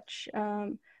for such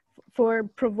for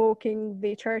provoking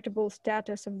the charitable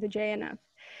status of the JNF.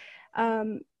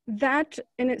 That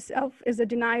in itself is a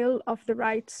denial of the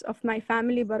rights of my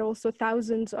family, but also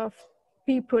thousands of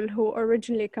people who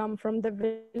originally come from the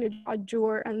village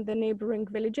Ajur and the neighboring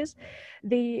villages.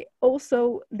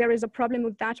 Also, there is a problem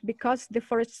with that because the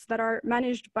forests that are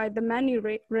managed by the money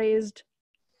raised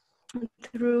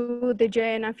through the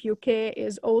JNF UK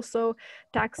is also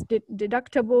tax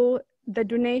deductible. The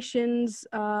donations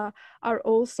are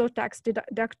also tax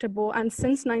deductible, and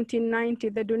since 1990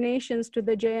 the donations to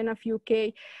the JNF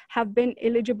UK have been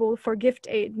eligible for gift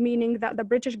aid, meaning that the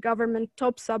British government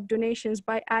tops up donations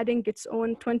by adding its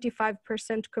own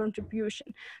 25% contribution.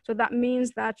 So that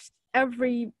means that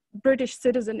every British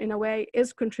citizen in a way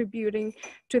is contributing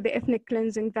to the ethnic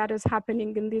cleansing that is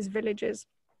happening in these villages,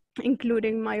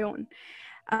 including my own.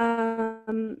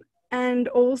 And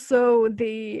also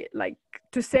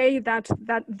to say that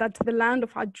the land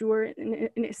of Ajur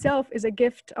in itself is a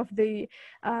gift of the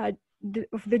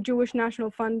Jewish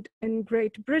National Fund in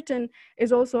Great Britain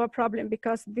is also a problem,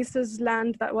 because this is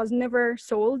land that was never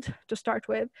sold to start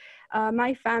with.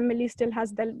 My family still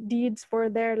has the deeds for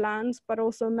their lands, but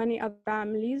also many other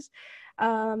families.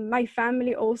 My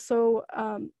family also,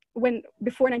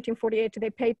 before 1948, they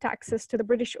paid taxes to the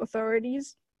British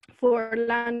authorities for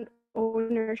land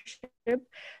ownership.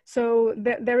 So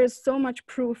there is so much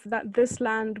proof that this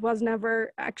land was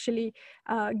never actually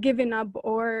given up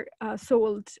or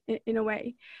sold in a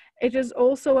way. It is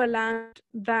also a land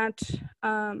that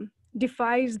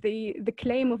defies the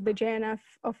claim of the JNF,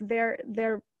 of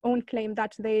their own claim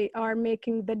that they are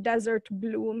making the desert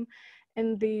bloom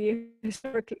in the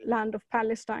historic land of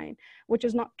Palestine, which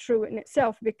is not true in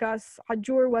itself, because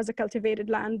Ajur was a cultivated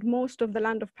land. Most of the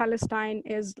land of Palestine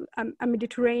is a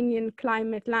Mediterranean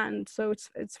climate land, so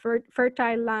it's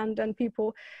fertile land, and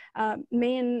people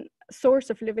main source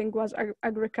of living was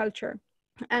agriculture,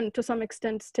 and to some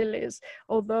extent still is,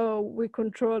 although we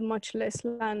control much less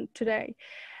land today.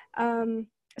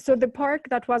 So the park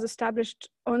that was established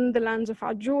on the lands of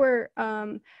Ajur,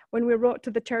 when we wrote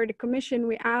to the Charity Commission,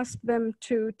 we asked them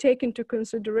to take into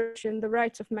consideration the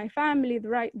rights of my family,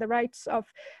 the rights of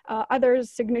other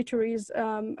signatories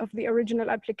of the original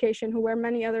application, who were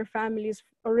many other families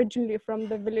originally from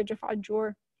the village of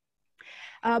Ajur.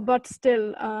 But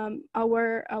still,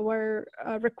 our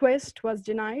request was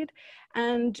denied.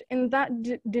 And in that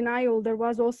denial, there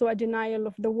was also a denial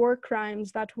of the war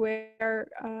crimes that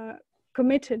were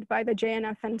committed by the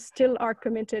JNF and still are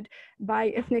committed by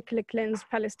ethnically cleansed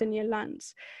Palestinian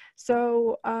lands.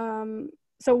 So,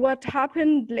 so what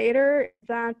happened later is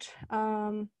that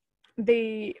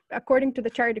according to the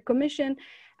Charity Commission,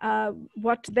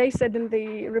 what they said in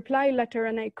the reply letter,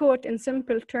 and I quote, in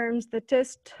simple terms, the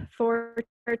test for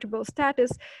charitable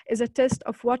status is a test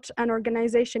of what an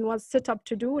organization was set up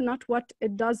to do, not what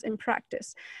it does in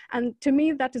practice. And to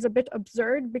me, that is a bit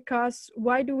absurd, because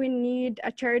why do we need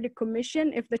a charity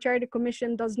commission if the charity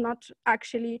commission does not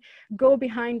actually go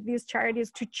behind these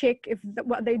charities to check if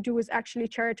what they do is actually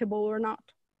charitable or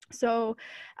not? So,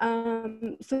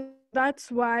 so that's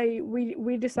why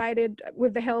we decided,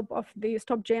 with the help of the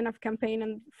Stop JNF campaign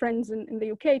and friends in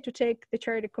the UK, to take the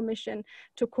Charity Commission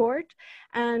to court.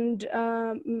 And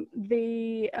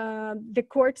the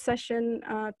court session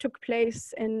took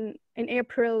place in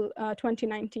April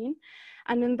 2019.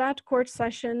 And in that court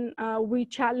session, we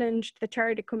challenged the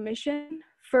Charity Commission,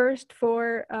 first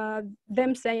for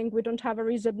them saying we don't have a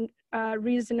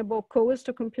reasonable cause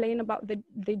to complain about the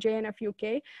JNF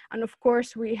UK. And of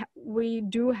course, we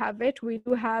do have it. We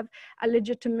do have a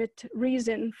legitimate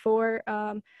reason for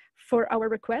our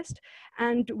request.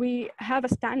 And we have a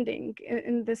standing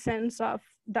in the sense of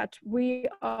that we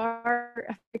are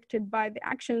affected by the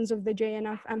actions of the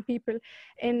JNF, and people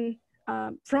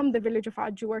from the village of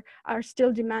Ajur are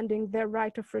still demanding their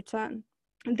right of return.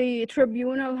 The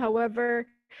tribunal, however,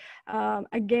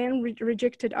 again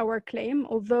rejected our claim,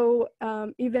 although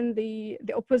even the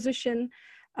opposition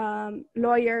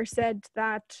lawyer said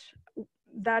that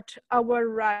our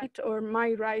right, or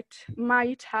my right,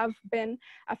 might have been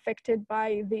affected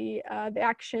by the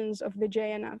actions of the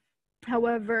JNF.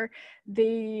 However,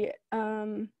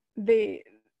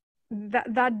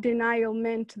 that denial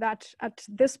meant that at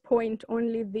this point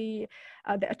only the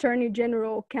Attorney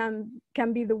General can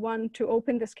be the one to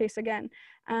open this case again,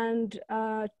 and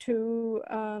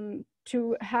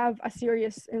to have a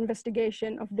serious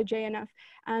investigation of the JNF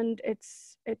and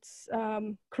its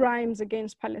crimes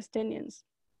against Palestinians.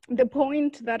 The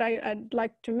point that I'd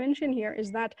like to mention here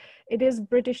is that it is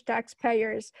British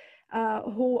taxpayers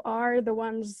who are the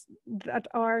ones that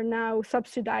are now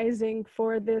subsidizing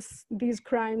for these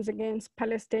crimes against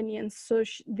Palestinians. So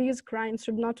these crimes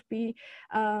should not be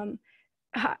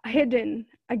hidden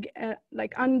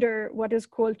like under what is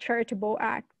called charitable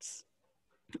acts.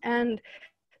 And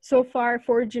so far,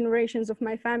 4 generations of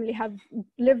my family have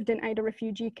lived in Aida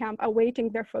refugee camp,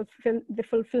 awaiting the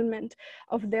fulfillment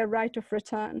of their right of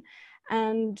return.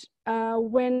 And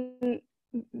when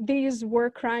these war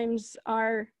crimes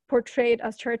are portrayed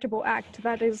as charitable act,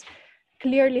 that is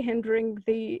clearly hindering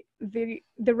the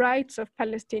rights of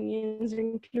Palestinians,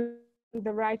 including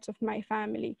the rights of my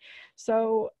family.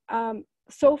 So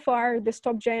so far, the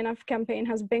Stop JNF campaign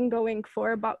has been going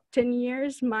for about 10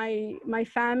 years. My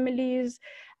family's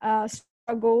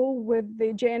struggle with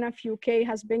the JNF UK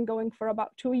has been going for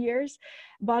about 2 years,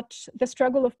 but the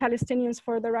struggle of Palestinians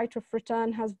for the right of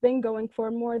return has been going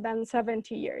for more than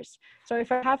 70 years. So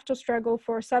if I have to struggle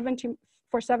for 70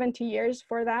 years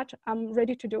for that, I'm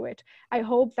ready to do it. I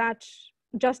hope that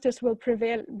justice will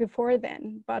prevail before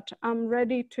then, but I'm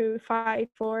ready to fight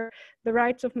for the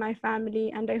rights of my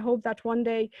family, and I hope that one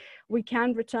day we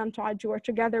can return to Ajur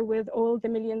together with all the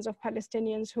millions of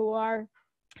Palestinians who are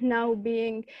now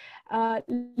being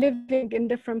living in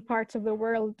different parts of the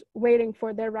world, waiting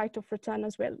for their right of return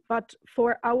as well. But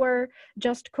for our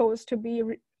just cause to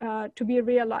be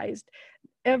realized,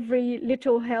 every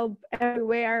little help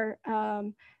everywhere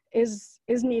is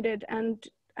needed, and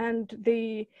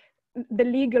the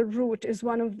legal route is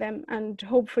one of them, and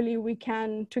hopefully we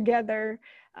can together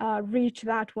reach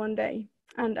that one day.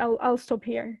 And I'll stop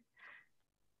here.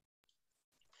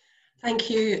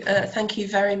 Thank you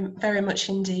very, very much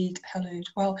indeed, Khouloud.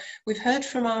 Well, we've heard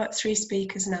from our 3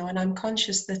 speakers now, and I'm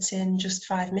conscious that in just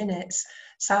 5 minutes,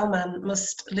 Salman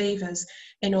must leave us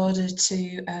in order to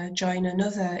join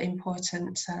another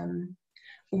important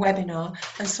webinar.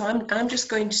 And so I'm just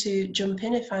going to jump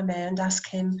in, if I may, and ask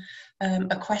him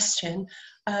a question.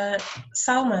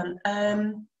 Salman,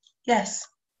 yes.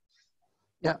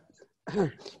 Yeah.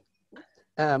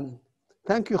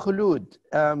 Thank you, Khouloud.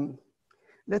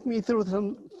 Let me throw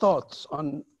some thoughts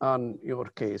on your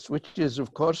case, which is,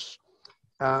 of course,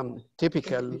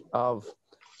 typical of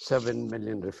 7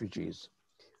 million refugees.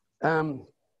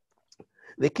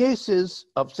 The cases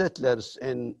of settlers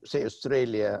in, say,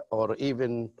 Australia, or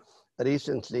even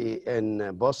recently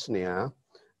in Bosnia,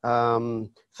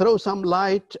 throw some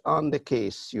light on the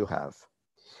case you have.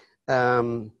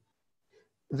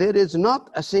 There is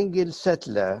not a single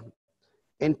settler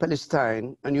in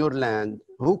Palestine, on your land,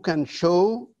 who can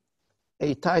show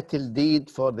a title deed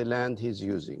for the land he's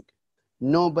using.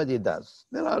 Nobody does.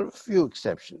 There are a few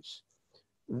exceptions.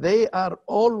 They are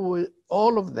always,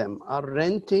 all of them are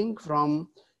renting from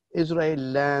Israel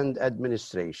Land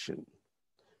Administration.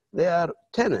 They are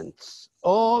tenants.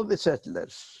 All the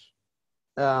settlers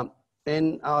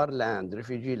in our land,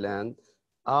 refugee land,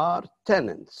 are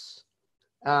tenants.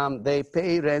 They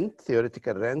pay rent,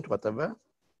 theoretical rent, whatever,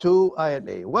 to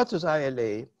ILA. What is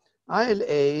ILA?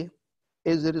 ILA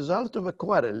is the result of a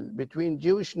quarrel between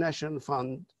Jewish National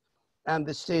Fund and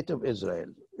the State of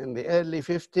Israel. In the early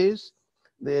 50s,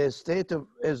 the State of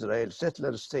Israel,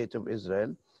 settler State of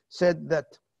Israel, said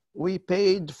that we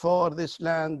paid for this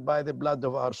land by the blood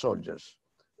of our soldiers,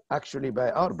 actually by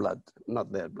our blood,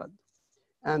 not their blood.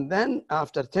 And then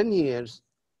after 10 years,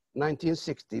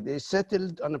 1960, they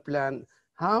settled on a plan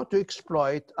how to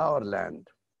exploit our land.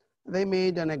 They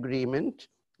made an agreement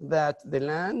that the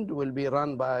land will be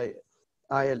run by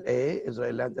ILA,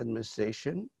 Israel Land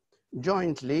Administration,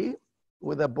 jointly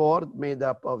with a board made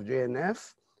up of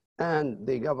JNF and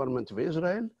the government of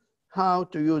Israel, how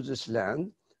to use this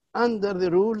land under the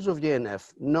rules of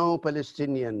JNF. No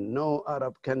Palestinian, no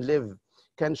Arab can live,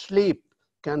 can sleep,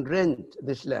 can rent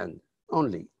this land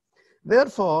only.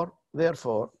 Therefore,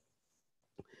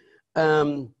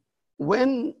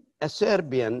 when a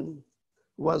Serbian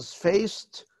was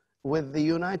faced with the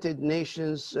United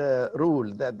Nations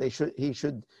rule that he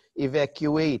should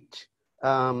evacuate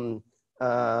the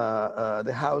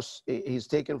house he's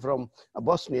taken from a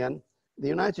Bosnian, the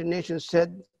United Nations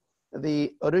said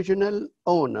the original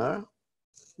owner,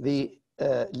 the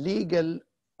legal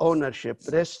ownership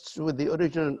rests with the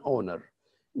original owner.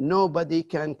 Nobody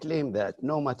can claim that,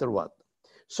 no matter what.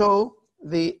 So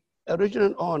the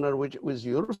original owner, which was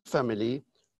your family,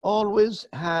 always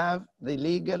have the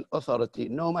legal authority,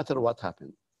 no matter what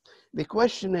happened. The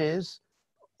question is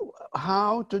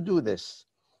how to do this.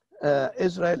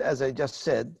 Israel, as I just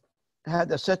said, had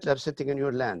a settler sitting in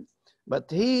your land, but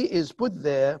he is put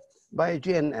there by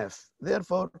GNF.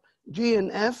 Therefore,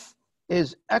 GNF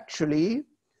is actually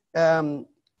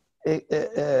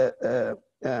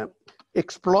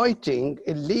exploiting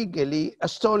illegally a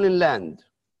stolen land.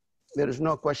 There is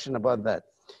no question about that.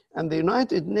 And the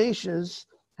United Nations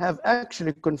have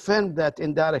actually confirmed that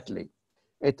indirectly.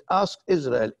 It asked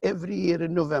Israel every year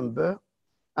in November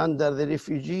under the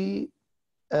refugee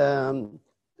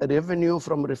revenue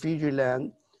from refugee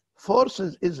land,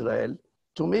 forces Israel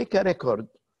to make a record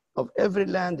of every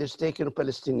land is taken of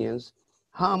Palestinians,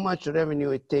 how much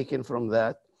revenue is taken from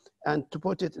that, and to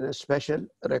put it in a special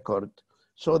record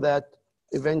so that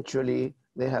eventually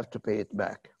they have to pay it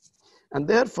back. And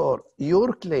therefore,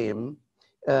 your claim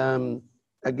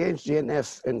against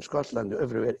GNF in Scotland or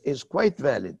everywhere is quite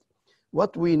valid.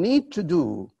 What we need to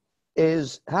do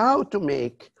is how to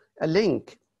make a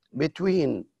link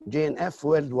between GNF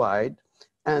worldwide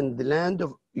and the land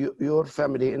of your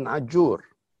family in Ajur.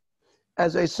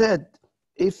 As I said,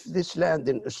 if this land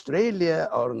in Australia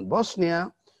or in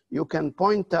Bosnia, you can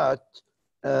point out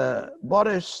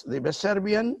Boris, the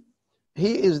Serbian,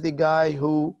 he is the guy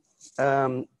who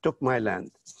took my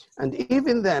land. And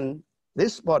even then,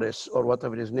 this Boris, or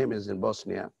whatever his name is in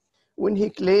Bosnia, when he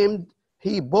claimed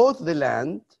he bought the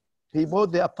land, he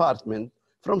bought the apartment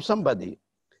from somebody,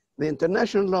 the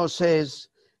international law says,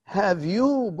 have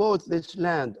you bought this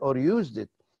land or used it,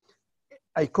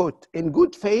 I quote, in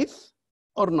good faith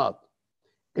or not?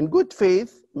 In good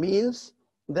faith means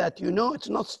that you know it's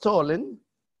not stolen,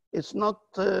 it's not,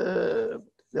 the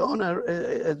owner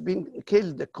has been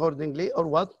killed accordingly or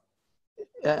what.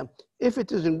 If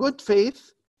it is in good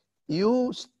faith,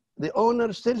 the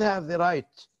owner still have the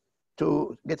right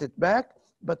to get it back,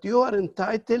 but you are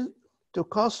entitled to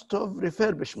cost of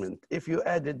refurbishment if you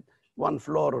added one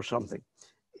floor or something.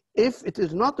 If it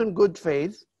is not in good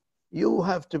faith, you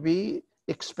have to be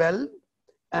expelled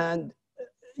and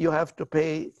you have to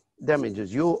pay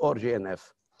damages, you or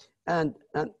GNF. And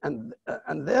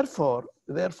therefore,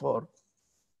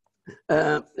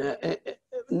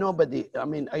 nobody, I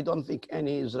mean, I don't think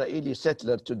any Israeli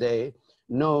settler today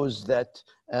knows that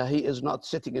he is not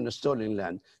sitting in a stolen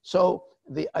land. So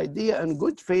the idea in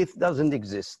good faith doesn't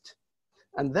exist.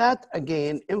 And that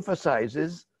again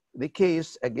emphasizes the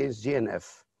case against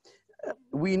GNF.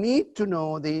 We need to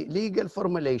know the legal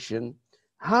formulation,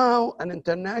 how an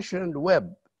international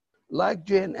web like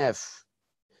GNF,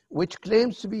 which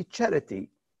claims to be charity.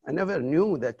 I never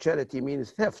knew that charity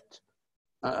means theft.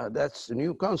 That's a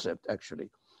new concept, actually.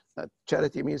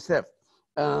 Charity means theft.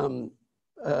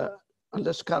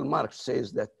 Unless Karl Marx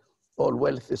says that all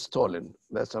wealth is stolen.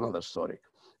 That's another story.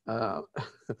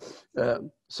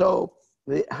 So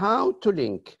how to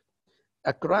link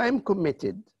a crime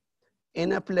committed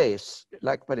in a place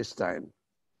like Palestine,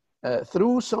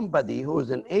 through somebody who is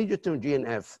an agent of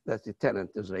GNF, that's the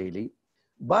tenant Israeli,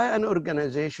 by an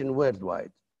organization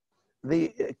worldwide.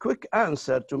 The quick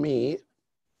answer to me,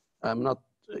 I'm not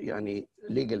a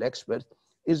legal expert,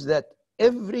 is that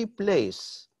every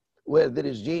place where there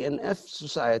is GNF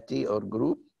society or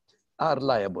group are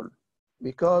liable,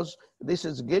 because this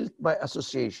is guilt by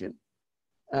association.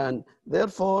 And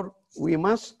therefore, we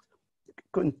must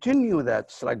continue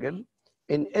that struggle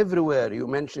in everywhere. You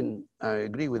mentioned, I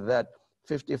agree with that,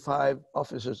 55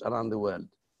 offices around the world.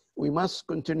 We must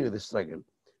continue the struggle.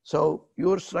 So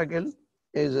your struggle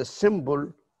is a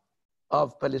symbol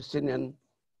of Palestinian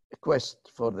quest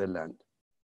for their land.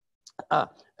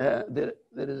 There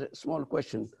is a small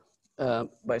question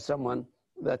by someone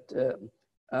that,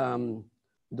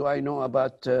 do I know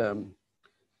about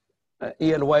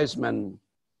E.L. Wiseman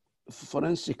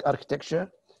forensic architecture?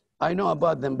 I know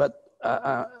about them, but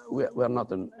we're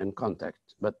not in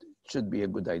contact, but it should be a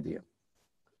good idea.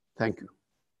 Thank you.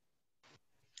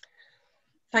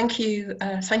 Thank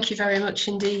you very much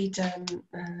indeed,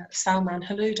 Salman.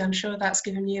 Khouloud, I'm sure that's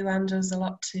given you and us a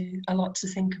lot to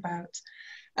think about.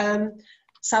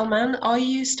 Salman, are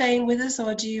you staying with us,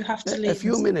 or do you have to leave? A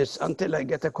few minutes until I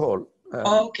get a call.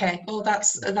 Okay. Oh,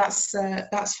 that's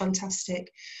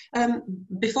fantastic.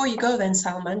 Before you go then,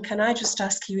 Salman, can I just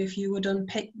ask you if you would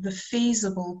unpick the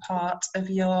feasible part of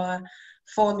your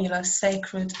formula,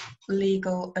 sacred,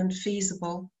 legal, and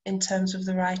feasible, in terms of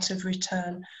the right of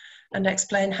return, and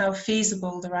explain how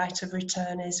feasible the right of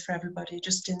return is for everybody,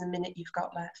 just in the minute you've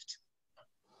got left.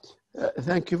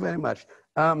 Thank you very much.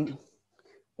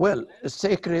 Well,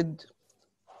 sacred,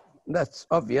 that's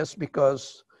obvious,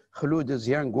 because Khouloud is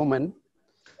a young woman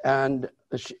and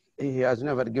he has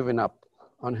never given up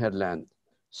on her land.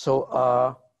 So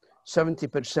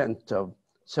 70% of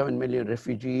 7 million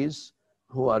refugees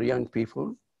who are young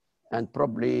people, and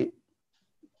probably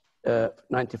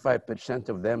 95%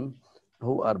 of them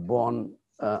who are born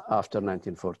after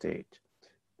 1948.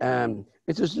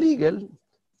 It is legal.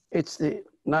 It's the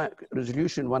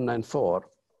Resolution 194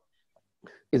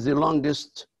 is the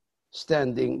longest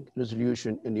standing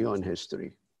resolution in UN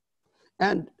history.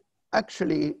 And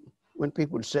actually, when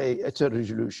people say it's a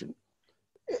resolution,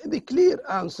 the clear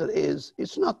answer is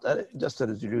it's not just a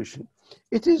resolution.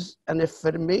 It is an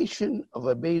affirmation of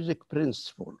a basic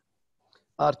principle,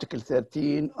 Article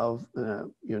 13 of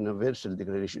Universal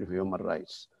Declaration of Human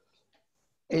Rights.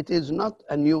 It is not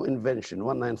a new invention,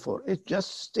 194. It's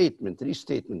just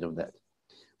restatement of that.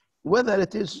 Whether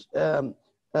it is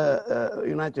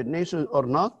United Nations or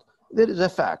not, there is a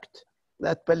fact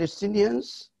that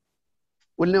Palestinians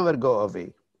will never go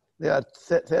away. There are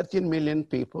 13 million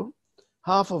people,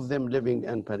 half of them living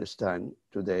in Palestine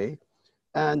today,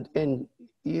 and in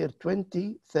year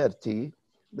 2030,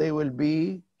 they will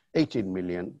be 18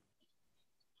 million.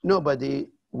 Nobody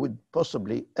would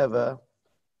possibly ever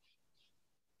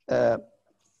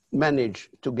manage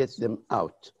to get them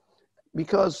out,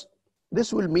 because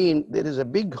this will mean there is a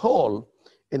big hole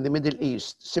in the Middle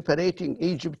East separating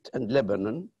Egypt and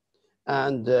Lebanon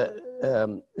and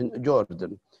in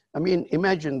Jordan. I mean,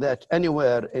 imagine that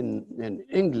anywhere in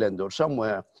England or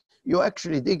somewhere, you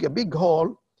actually dig a big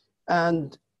hole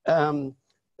and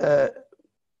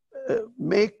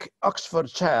make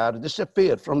Oxfordshire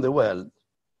disappear from the world,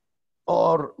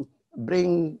 or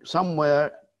bring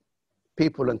somewhere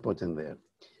people and put in there.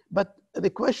 But the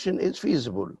question is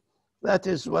feasible. That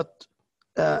is what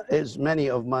is many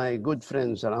of my good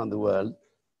friends around the world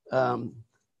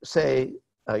say.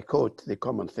 I quote the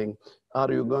common thing: are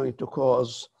you going to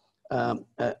cause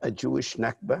a Jewish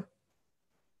Nakba?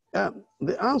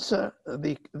 The answer,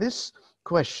 this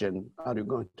question, are you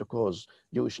going to cause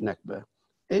Jewish Nakba,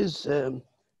 is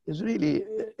really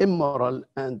immoral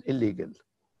and illegal.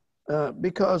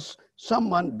 Because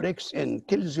someone breaks in,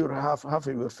 kills your half of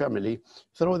your family,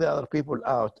 throw the other people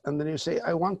out, and then you say,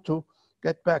 I want to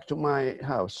get back to my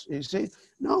house. You say,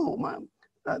 no,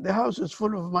 the house is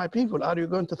full of my people. Are you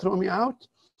going to throw me out?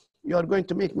 You are going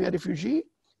to make me a refugee?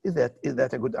 Is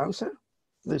that a good answer?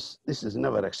 This is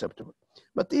never acceptable.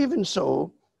 But even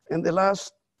so, in the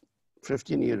last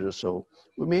 15 years or so,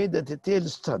 we made a detailed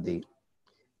study.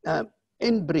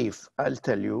 In brief, I'll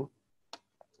tell you,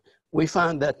 we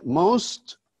found that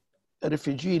most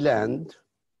refugee land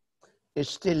is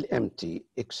still empty,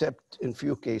 except in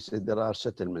few cases there are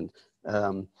settlements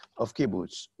of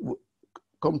kibbutz,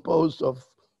 composed of,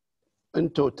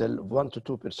 in total, 1 to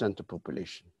 2% of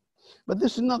population. But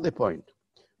this is not the point.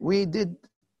 We did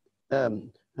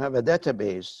have a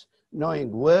database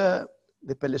knowing where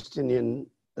the Palestinian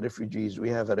refugees, we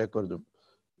have a record of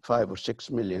 5 or 6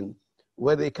 million,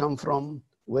 where they come from,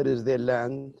 where is their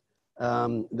land,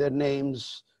 their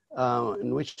names,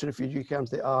 in which refugee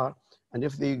camps they are, and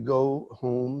if they go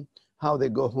home, how they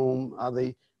go home. Are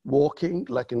they walking,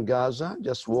 like in Gaza,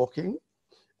 just walking?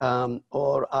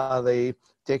 Or are they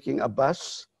taking a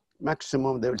bus?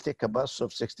 Maximum, they will take a bus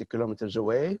of 60 kilometers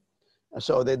away.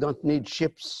 So they don't need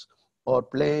ships or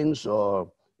planes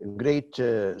or great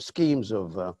schemes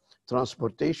of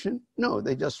transportation. No,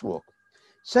 they just walk.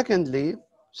 Secondly,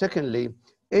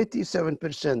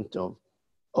 87% of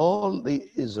all the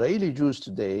Israeli Jews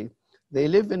today, they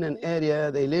live in an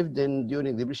area they lived in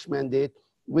during the British Mandate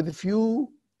with a few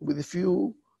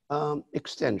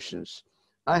extensions.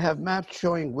 I have maps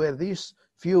showing where these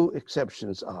few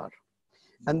exceptions are.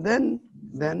 And then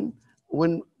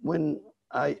when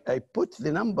I put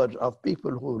the number of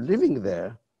people who are living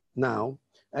there now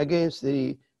against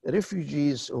the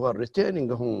refugees who are returning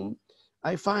home,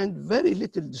 I find very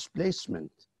little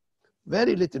displacement,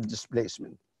 very little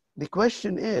displacement. The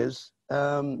question is,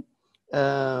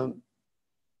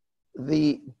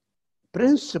 the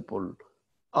principle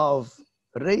of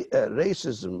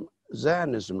racism,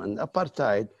 Zionism, and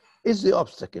apartheid is the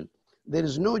obstacle. There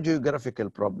is no geographical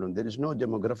problem. There is no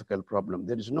demographical problem.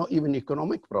 There is no even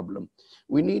economic problem.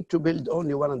 We need to build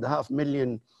only 1.5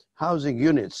 million housing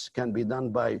units, can be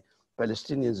done by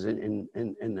Palestinians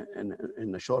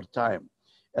in a short time.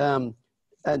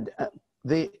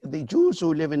 The Jews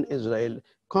who live in Israel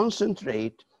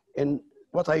concentrate in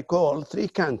what I call 3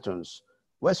 cantons: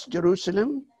 West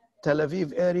Jerusalem, Tel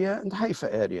Aviv area, and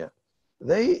Haifa area.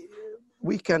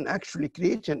 We can actually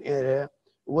create an area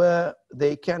where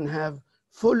they can have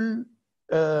full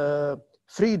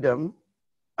freedom,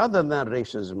 other than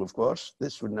racism, of course.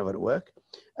 This would never work.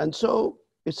 And so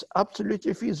it's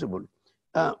absolutely feasible.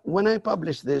 When I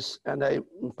publish this, and I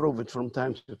prove it from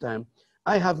time to time,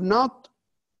 I have not,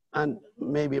 and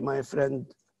maybe my friend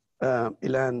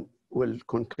Ilan will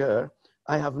concur,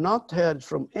 I have not heard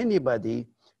from anybody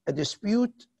a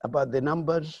dispute about the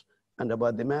numbers and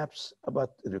about the maps,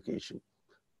 about education.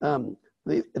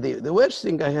 The worst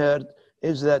thing I heard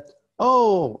is that,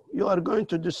 oh, you are going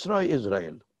to destroy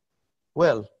Israel.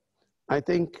 Well, I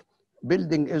think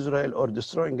building Israel or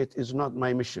destroying it is not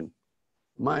my mission.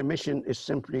 My mission is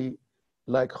simply,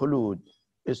 like Khouloud,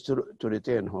 is to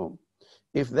return home.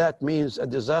 If that means a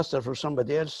disaster for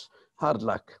somebody else, hard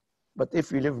luck. But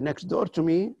if you live next door to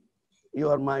me, you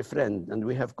are my friend and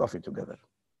we have coffee together.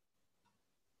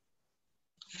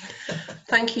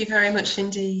 Thank you very much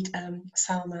indeed,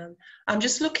 Salman. I'm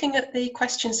just looking at the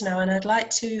questions now, and I'd like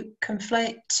to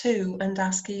conflate 2 and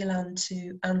ask Ilan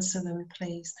to answer them,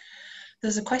 please.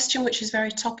 There's a question which is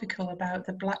very topical about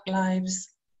the Black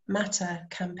Lives Matter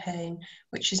campaign,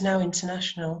 which is now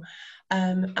international,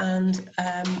 and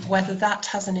whether that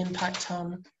has an impact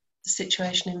on the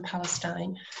situation in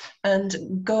Palestine.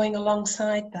 And going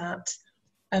alongside that,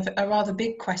 a rather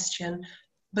big question,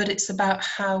 but it's about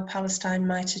how Palestine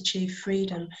might achieve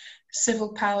freedom.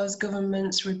 Civil powers,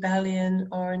 governments, rebellion,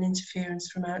 or an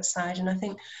interference from outside. And I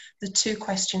think the 2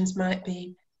 questions might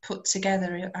be put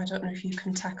together. I don't know if you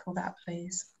can tackle that,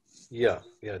 please. Yeah,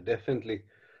 definitely.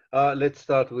 Let's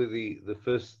start with the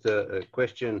first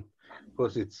question. Of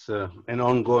course, it's an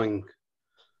ongoing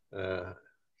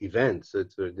event, so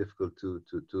it's very difficult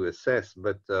to assess,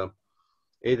 but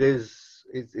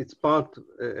it's part,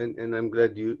 and I'm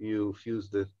glad you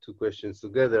fused the 2 questions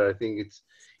together. I think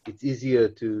it's easier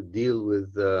to deal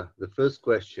with the first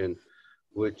question,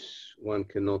 which one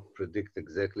cannot predict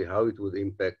exactly how it would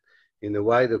impact in the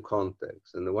wider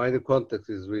context. And the wider context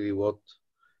is really what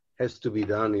has to be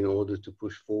done in order to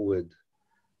push forward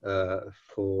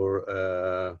for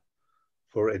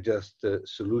a just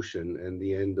solution and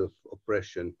the end of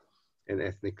oppression and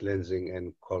ethnic cleansing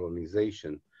and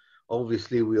colonization.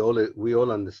 Obviously, we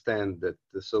all understand that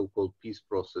the so-called peace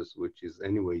process, which is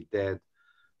anyway dead,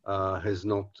 has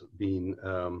not been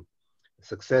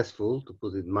successful, to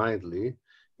put it mildly.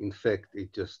 In fact,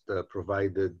 it just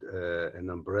provided an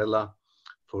umbrella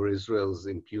for Israel's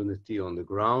impunity on the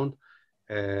ground.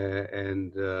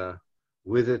 And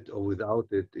with it or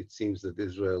without it, it seems that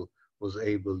Israel was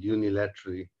able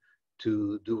unilaterally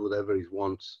to do whatever it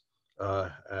wants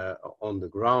on the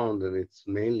ground, and it's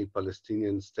mainly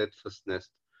Palestinian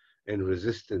steadfastness and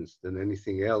resistance than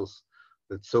anything else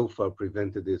that so far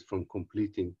prevented it from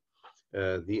completing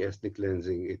the ethnic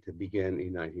cleansing it began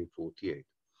in 1948.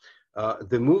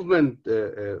 The movement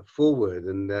forward,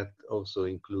 and that also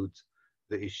includes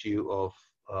the issue of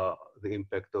the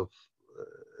impact of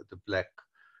the Black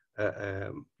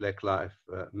Lives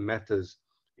Matters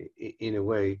in a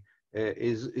way,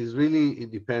 is really,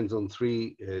 it depends on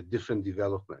 3 different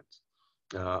developments.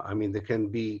 I mean, they can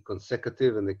be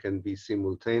consecutive and they can be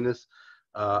simultaneous,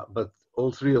 but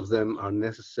all three of them are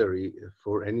necessary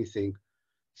for anything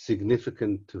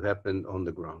significant to happen on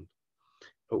the ground.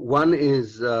 One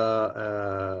is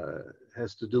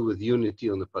has to do with unity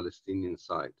on the Palestinian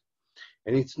side.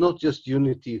 And it's not just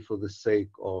unity for the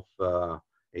sake of a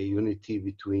unity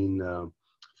between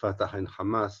Fatah and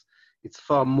Hamas. It's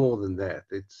far more than that.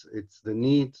 It's the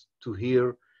need to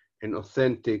hear an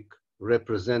authentic,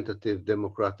 representative,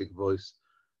 democratic voice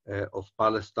of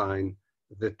Palestine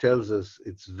that tells us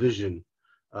its vision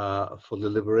for the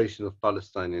liberation of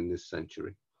Palestine in this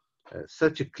century.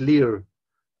 Such a clear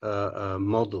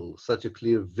model, such a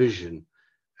clear vision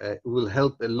will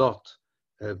help a lot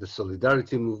the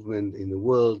solidarity movement in the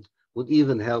world, would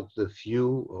even help the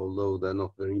few, although they're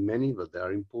not very many, but they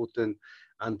are important,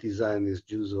 anti-Zionist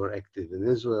Jews who are active in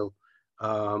Israel,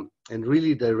 and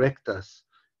really direct us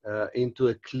into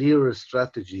a clearer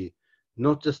strategy,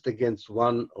 not just against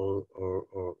one or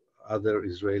other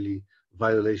Israeli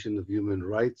violation of human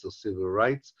rights or civil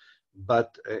rights,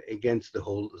 but against the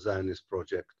whole Zionist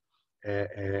project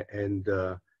and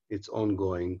its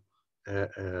ongoing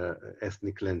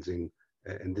ethnic cleansing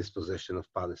and dispossession of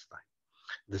Palestine.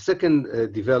 The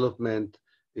second development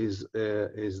is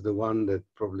the one that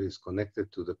probably is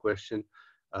connected to the question,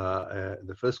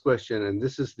 the first question, and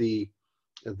this is the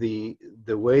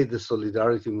way the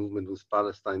solidarity movement with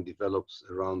Palestine develops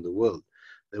around the world.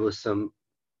 There was some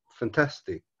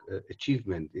fantastic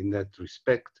achievement in that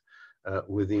respect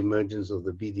with the emergence of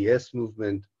the BDS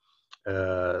movement,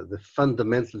 the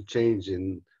fundamental change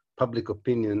in public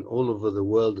opinion all over the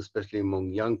world, especially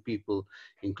among young people,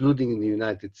 including in the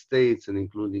United States and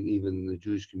including even the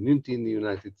Jewish community in the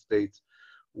United States,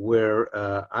 where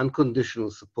unconditional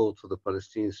support for the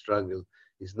Palestinian struggle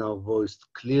is now voiced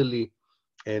clearly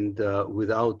and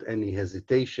without any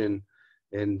hesitation.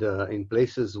 And in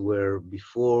places where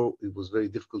before it was very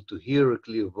difficult to hear a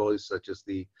clear voice, such as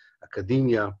the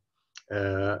academia,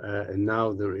 and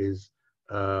now there is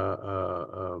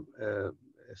a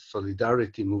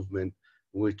solidarity movement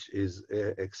which is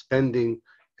expanding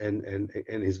and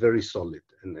is very solid,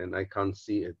 and I can't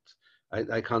see it.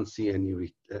 I can't see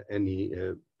any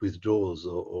withdrawals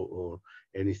or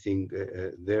anything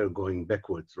there going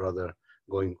backwards, rather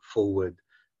going forward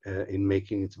in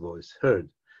making its voice heard.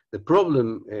 The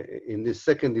problem in this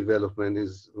second development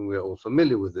is, and we're all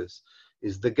familiar with this,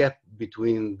 is the gap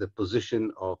between the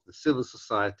position of the civil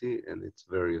society and its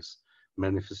various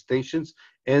manifestations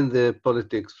and the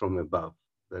politics from above.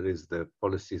 That is the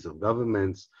policies of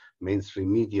governments,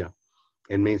 mainstream media,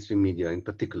 and mainstream media in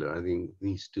particular. I think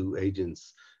these two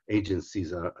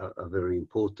agencies are very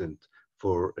important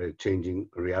for changing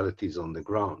realities on the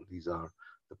ground. These are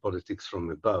the politics from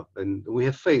above. And we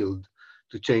have failed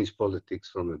to change politics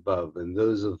from above. And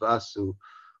those of us who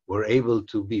were able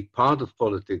to be part of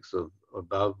politics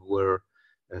above were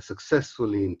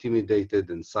successfully intimidated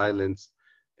and silenced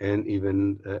and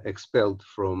even expelled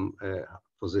from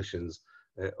positions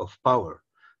of power.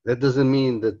 That doesn't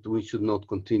mean that we should not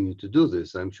continue to do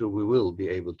this. I'm sure we will be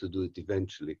able to do it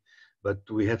eventually, but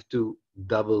we have to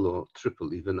double or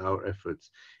triple even our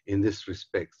efforts in this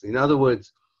respect. In other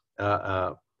words,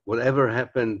 whatever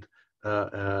happened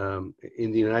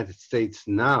in the United States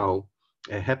now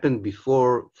happened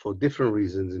before for different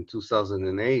reasons in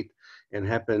 2008 and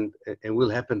happened and will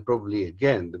happen probably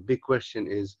again. The big question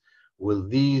is, will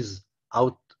these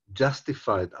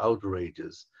justified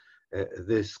outrages,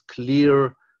 this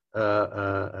clear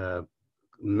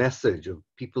message of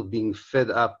people being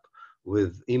fed up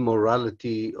with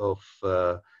immorality of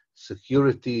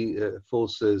security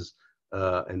forces,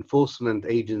 enforcement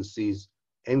agencies,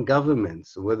 and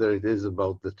governments, whether it is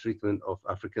about the treatment of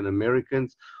African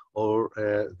Americans or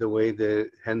the way they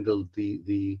handled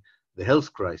the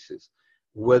health crisis,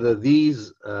 whether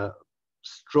these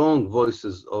strong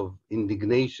voices of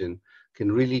indignation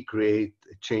can really create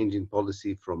a change in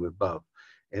policy from above.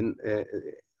 And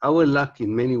our luck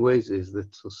in many ways is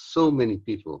that for so many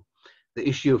people, the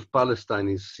issue of Palestine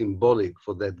is symbolic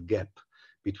for that gap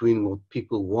between what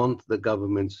people want the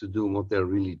governments to do and what they're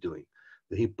really doing.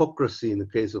 The hypocrisy in the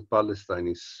case of Palestine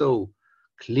is so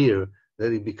clear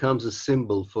that it becomes a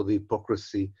symbol for the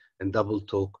hypocrisy and double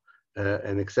talk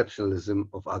and exceptionalism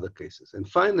of other cases. And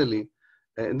finally,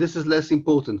 and this is less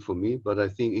important for me, but I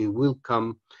think it will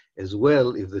come as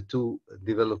well if the two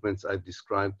developments I've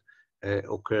described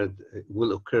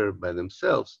will occur by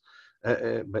themselves,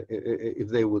 if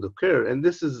they would occur. And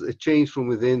this is a change from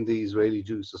within the Israeli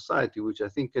Jewish society, which I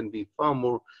think can be far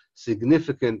more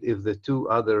significant if the two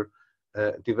other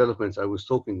developments I was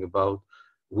talking about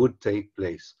would take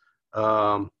place.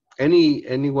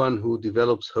 anyone who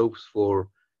develops hopes for,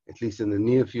 at least in the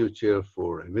near future,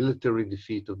 for a military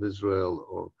defeat of Israel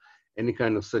or any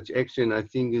kind of such action, I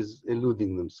think is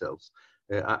eluding themselves.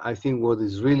 I think what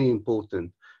is really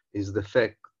important is the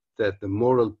fact that the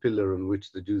moral pillar on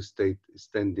which the Jewish state is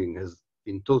standing has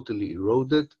been totally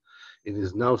eroded. It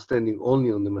is now standing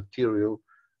only on the material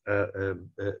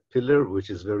pillar, which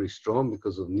is very strong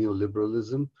because of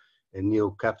neoliberalism and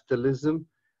neo-capitalism.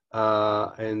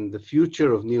 And the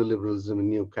future of neoliberalism and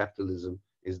neo-capitalism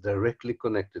is directly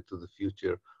connected to the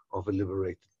future of a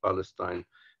liberated Palestine.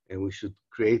 And we should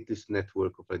create this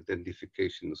network of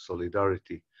identification and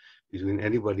solidarity between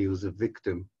anybody who's a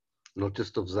victim, not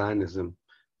just of Zionism,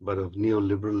 but of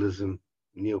neoliberalism,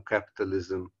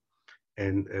 neo-capitalism,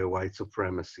 and white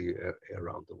supremacy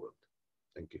around the world.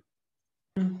 Thank you.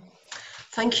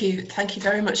 Thank you. Thank you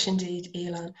very much indeed,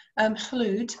 Ilan.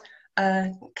 Khouloud,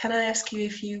 can I ask you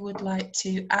if you would like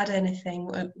to add anything?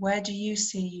 Where do you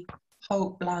see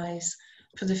hope lies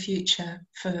for the future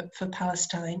for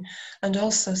Palestine? And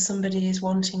also somebody is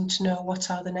wanting to know what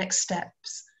are the next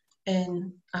steps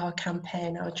in our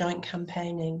campaign, our joint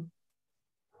campaigning?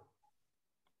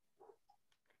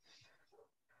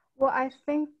 Well, I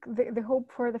think the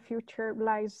hope for the future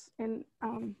lies in,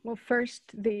 well, first,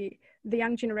 the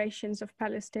young generations of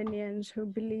Palestinians who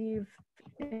believe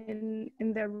in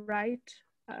their rights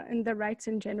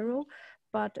in general,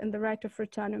 but in the right of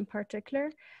return in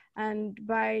particular. And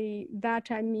by that,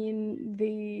 I mean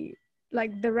the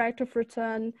right of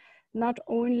return, not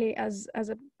only as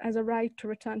a right to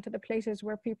return to the places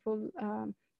where people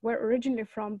were originally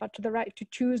from, but the right to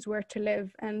choose where to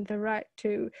live, and the right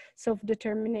to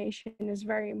self-determination is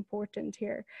very important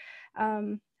here.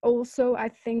 Also, I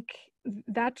think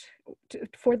that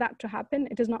for that to happen,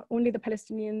 it is not only the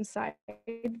Palestinian side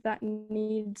that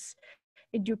needs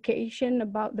education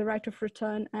about the right of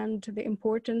return and the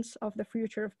importance of the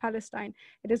future of Palestine.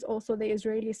 It is also the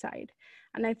Israeli side.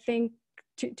 And I think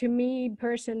to me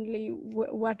personally,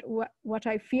 what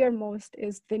I fear most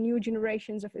is the new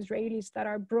generations of Israelis that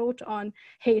are brought on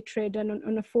hatred and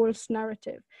on a false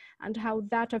narrative, and how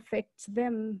that affects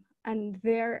them and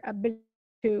their ability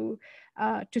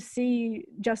to see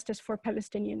justice for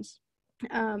Palestinians.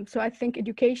 So I think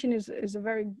education is a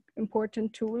very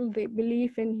important tool, the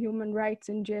belief in human rights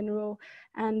in general,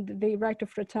 and the right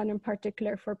of return in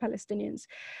particular for Palestinians.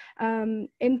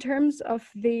 In terms of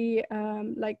the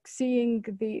seeing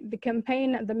the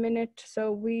campaign at the minute,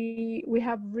 so we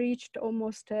have reached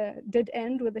almost a dead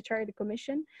end with the Charity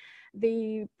Commission.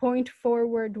 The point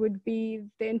forward would be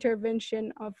the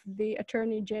intervention of the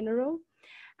Attorney General.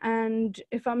 And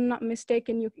if I'm not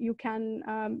mistaken, you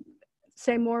can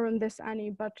say more on this,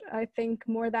 Annie, but I think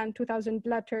more than 2,000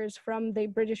 letters from the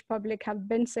British public have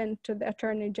been sent to the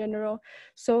Attorney General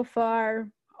so far,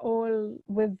 all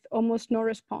with almost no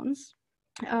response.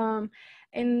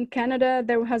 In Canada,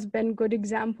 there has been good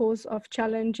examples of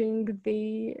challenging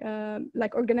the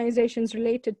organizations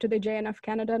related to the JNF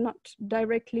Canada, not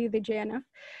directly the JNF,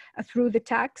 through the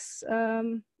tax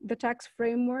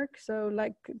framework. So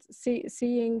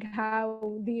seeing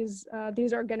how these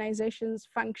organizations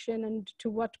function and to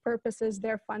what purposes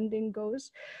their funding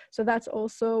goes. So that's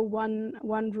also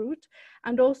one route.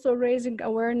 And also raising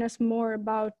awareness more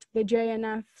about the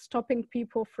JNF, stopping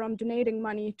people from donating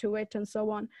money to it and so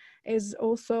on, is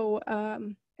also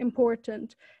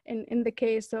important in the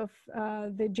case of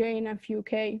the JNF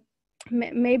UK.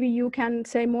 Maybe you can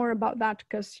say more about that,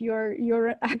 because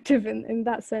you're active in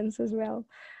that sense as well.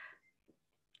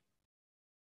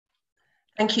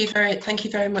 Thank you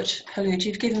very much, Khouloud.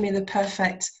 You've given me the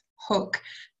perfect hook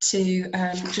to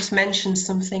just mention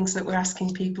some things that we're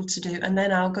asking people to do, and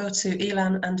then I'll go to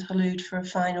Ilan and Khouloud for a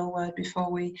final word before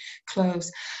we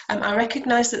close. I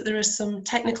recognise that there are some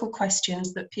technical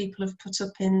questions that people have put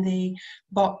up in the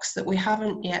box that we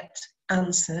haven't yet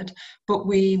answered, but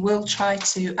we will try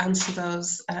to answer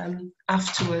those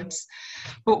afterwards.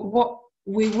 But what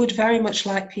we would very much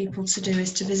like people to do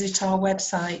is to visit our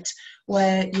website,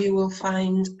 where you will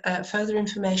find further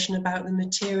information about the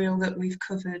material that we've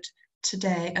covered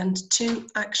today, and 2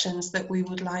 actions that we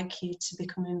would like you to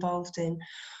become involved in.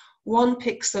 One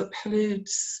picks up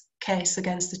Khouloud's case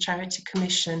against the Charity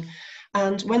Commission,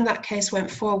 and when that case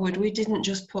went forward, we didn't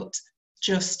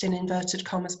just in inverted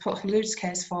commas put Khouloud's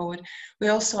case forward. We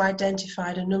also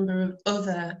identified a number of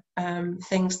other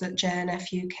things that JNF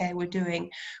UK were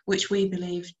doing, which we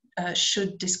believe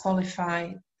should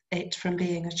disqualify it from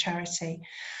being a charity.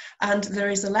 And there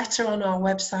is a letter on our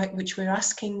website which we're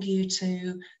asking you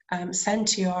to send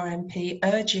to your MP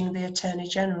urging the Attorney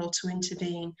General to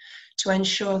intervene to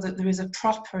ensure that there is a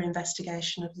proper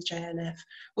investigation of the JNF,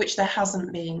 which there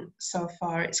hasn't been so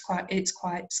far. It's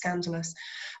quite scandalous.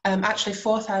 Actually,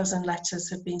 4,000 letters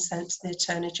have been sent to the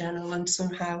Attorney General, and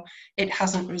somehow it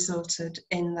hasn't resulted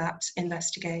in that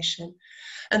investigation.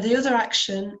 And the other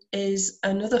action is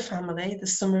another family, the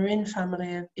Summerin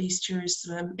family of East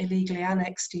Jerusalem, illegally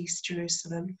annexed East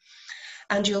Jerusalem.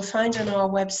 And you'll find on our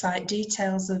website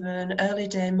details of an early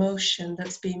day motion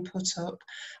that's been put up.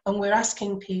 And we're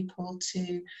asking people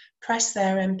to press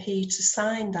their MP to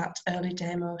sign that early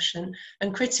day motion,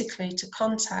 and critically to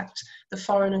contact the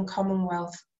Foreign and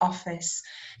Commonwealth Office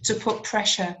to put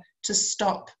pressure to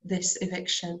stop this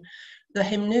eviction. The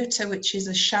Himnuta, which is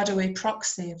a shadowy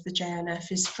proxy of the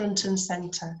JNF, is front and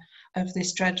centre of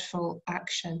this dreadful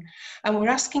action. And we're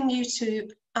asking you to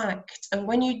act, and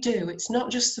when you do, it's not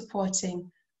just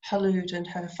supporting Khouloud and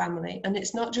her family, and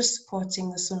it's not just supporting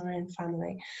the Summerin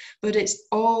family, but it's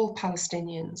all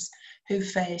Palestinians who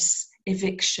face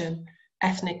eviction,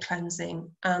 ethnic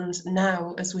cleansing, and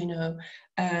now, as we know,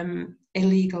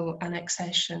 illegal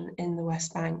annexation in the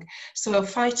West Bank. So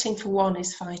fighting for one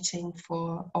is fighting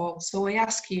for all. So we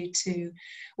ask you to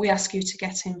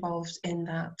get involved in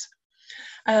that.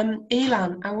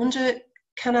 Ilan, I wonder,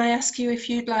 can I ask you if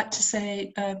you'd like to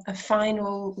say a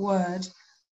final word?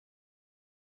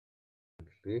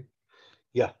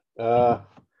 Yeah.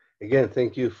 Again,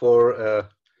 thank you for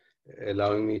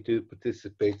allowing me to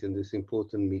participate in this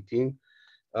important meeting.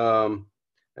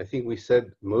 I think we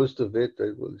said most of it.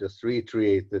 I will just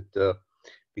reiterate that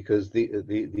because the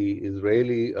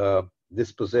Israeli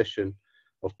dispossession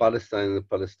of Palestine and the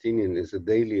Palestinian is a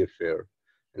daily affair,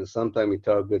 and sometimes it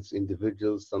targets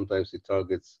individuals, sometimes it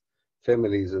targets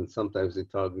families, and sometimes it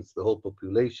targets the whole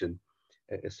population.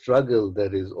 A struggle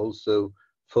that is also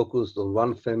focused on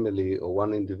one family or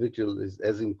one individual is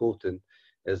as important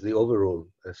as the overall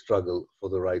struggle for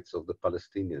the rights of the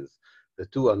Palestinians. The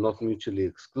two are not mutually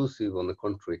exclusive. On the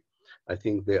contrary, I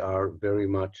think they are very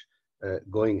much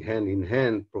going hand in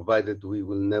hand, provided we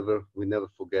never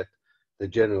forget the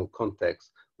general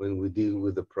context when we deal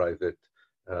with a private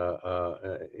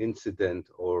incident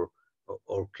or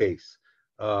case.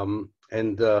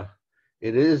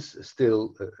 It is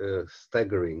still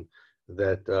staggering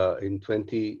that in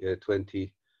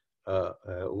 2020,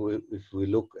 if we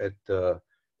look at the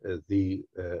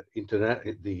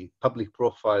public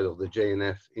profile of the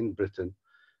JNF in Britain,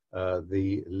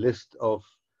 the list of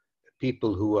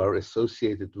people who are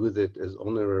associated with it as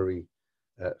honorary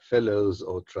fellows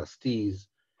or trustees,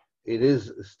 it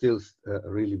is still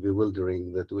really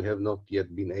bewildering that we have not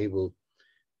yet been able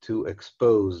to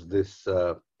expose this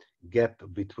gap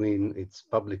between its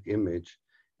public image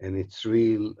and its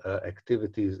real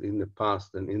activities in the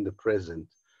past and in the present,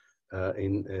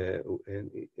 in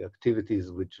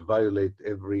activities which violate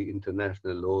every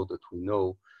international law that we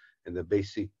know and the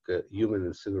basic human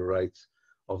and civil rights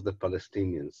of the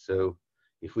Palestinians. So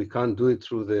if we can't do it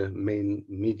through the main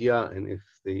media, and if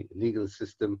the legal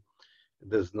system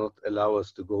does not allow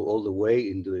us to go all the way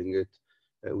in doing it,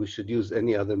 we should use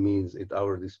any other means at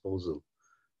our disposal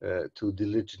to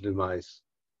delegitimize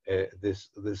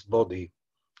this body.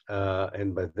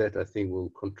 And by that, I think we'll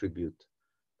contribute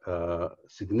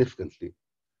significantly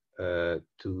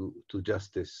to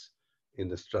justice in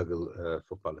the struggle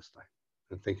for Palestine.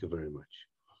 And thank you very much.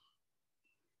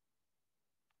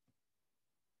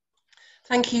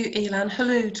 Thank you, Ilan.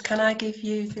 Khouloud, can I give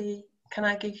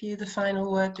you the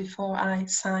final word before I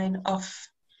sign off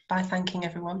by thanking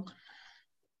everyone?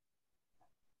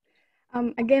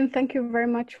 Again, thank you very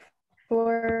much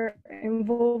for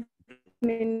involving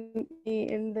me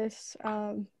in this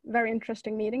very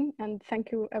interesting meeting, and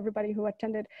thank you everybody who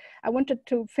attended. I wanted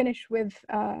to finish with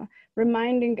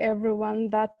reminding everyone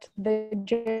that the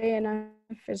JNF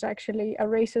is actually a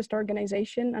racist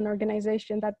organization, an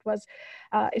organization that was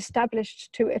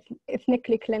established to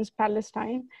ethnically cleanse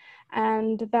Palestine,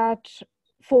 and that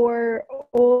for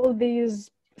all these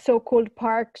so-called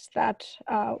parks that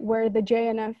where the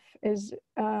JNF is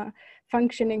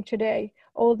functioning today,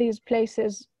 all these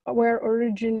places were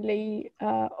originally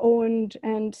owned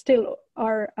and still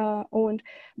are owned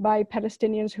by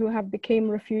Palestinians who have become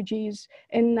refugees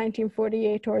in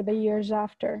 1948 or the years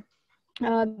after.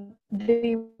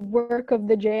 The work of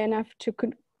the JNF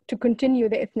to continue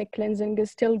the ethnic cleansing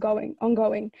is still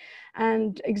ongoing,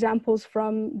 and examples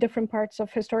from different parts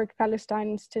of historic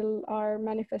Palestine still are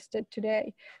manifested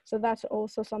today. So that's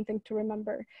also something to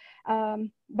remember.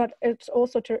 But it's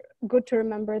also good to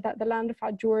remember that the land of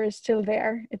Ajur is still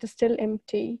there. It is still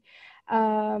empty.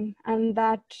 and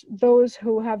that those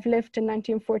who have lived in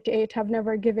 1948 have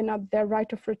never given up their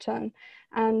right of return,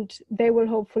 and they will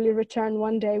hopefully return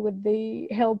one day with the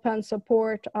help and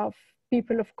support of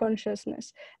people of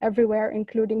consciousness everywhere,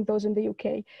 including those in the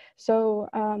UK. So,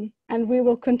 and we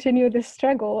will continue this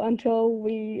struggle until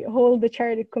we hold the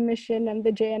Charity Commission and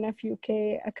the JNF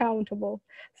UK accountable.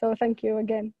 So thank you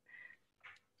again.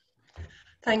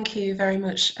 Thank you very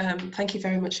much. Thank you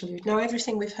very much, Khouloud. Now,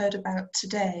 everything we've heard about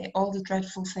today, all the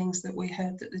dreadful things that we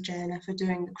heard that the JNF are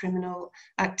doing, the criminal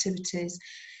activities,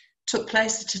 took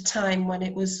place at a time when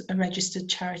it was a registered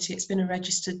charity. It's been a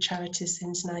registered charity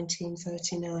since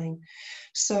 1939.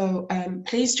 So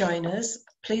please join us.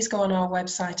 Please go on our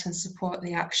website and support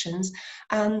the actions,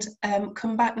 and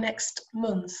come back next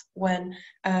month when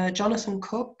Jonathan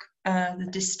Cook, the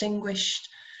distinguished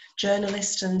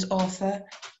journalist and author,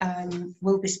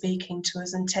 will be speaking to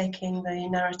us and taking the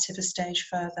narrative a stage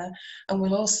further. And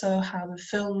we'll also have a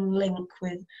film link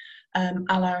with Al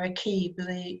Araqib.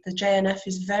 The JNF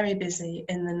is very busy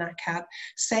in the Nakba,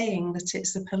 saying that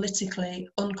it's a politically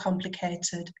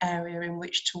uncomplicated area in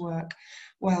which to work.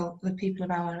 Well, the people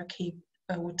of Al Araqib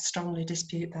would strongly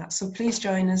dispute that. So please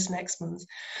join us next month.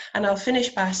 And I'll finish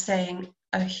by saying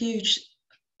a huge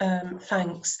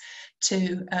thanks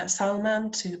to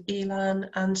Salman, to Ilan,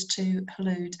 and to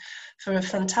Khouloud for a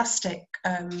fantastic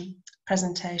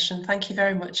presentation. Thank you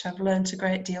very much. I've learned a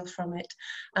great deal from it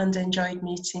and enjoyed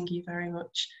meeting you very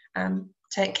much.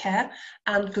 Take care,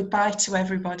 and goodbye to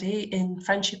everybody in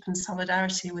friendship and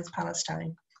solidarity with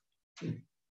Palestine.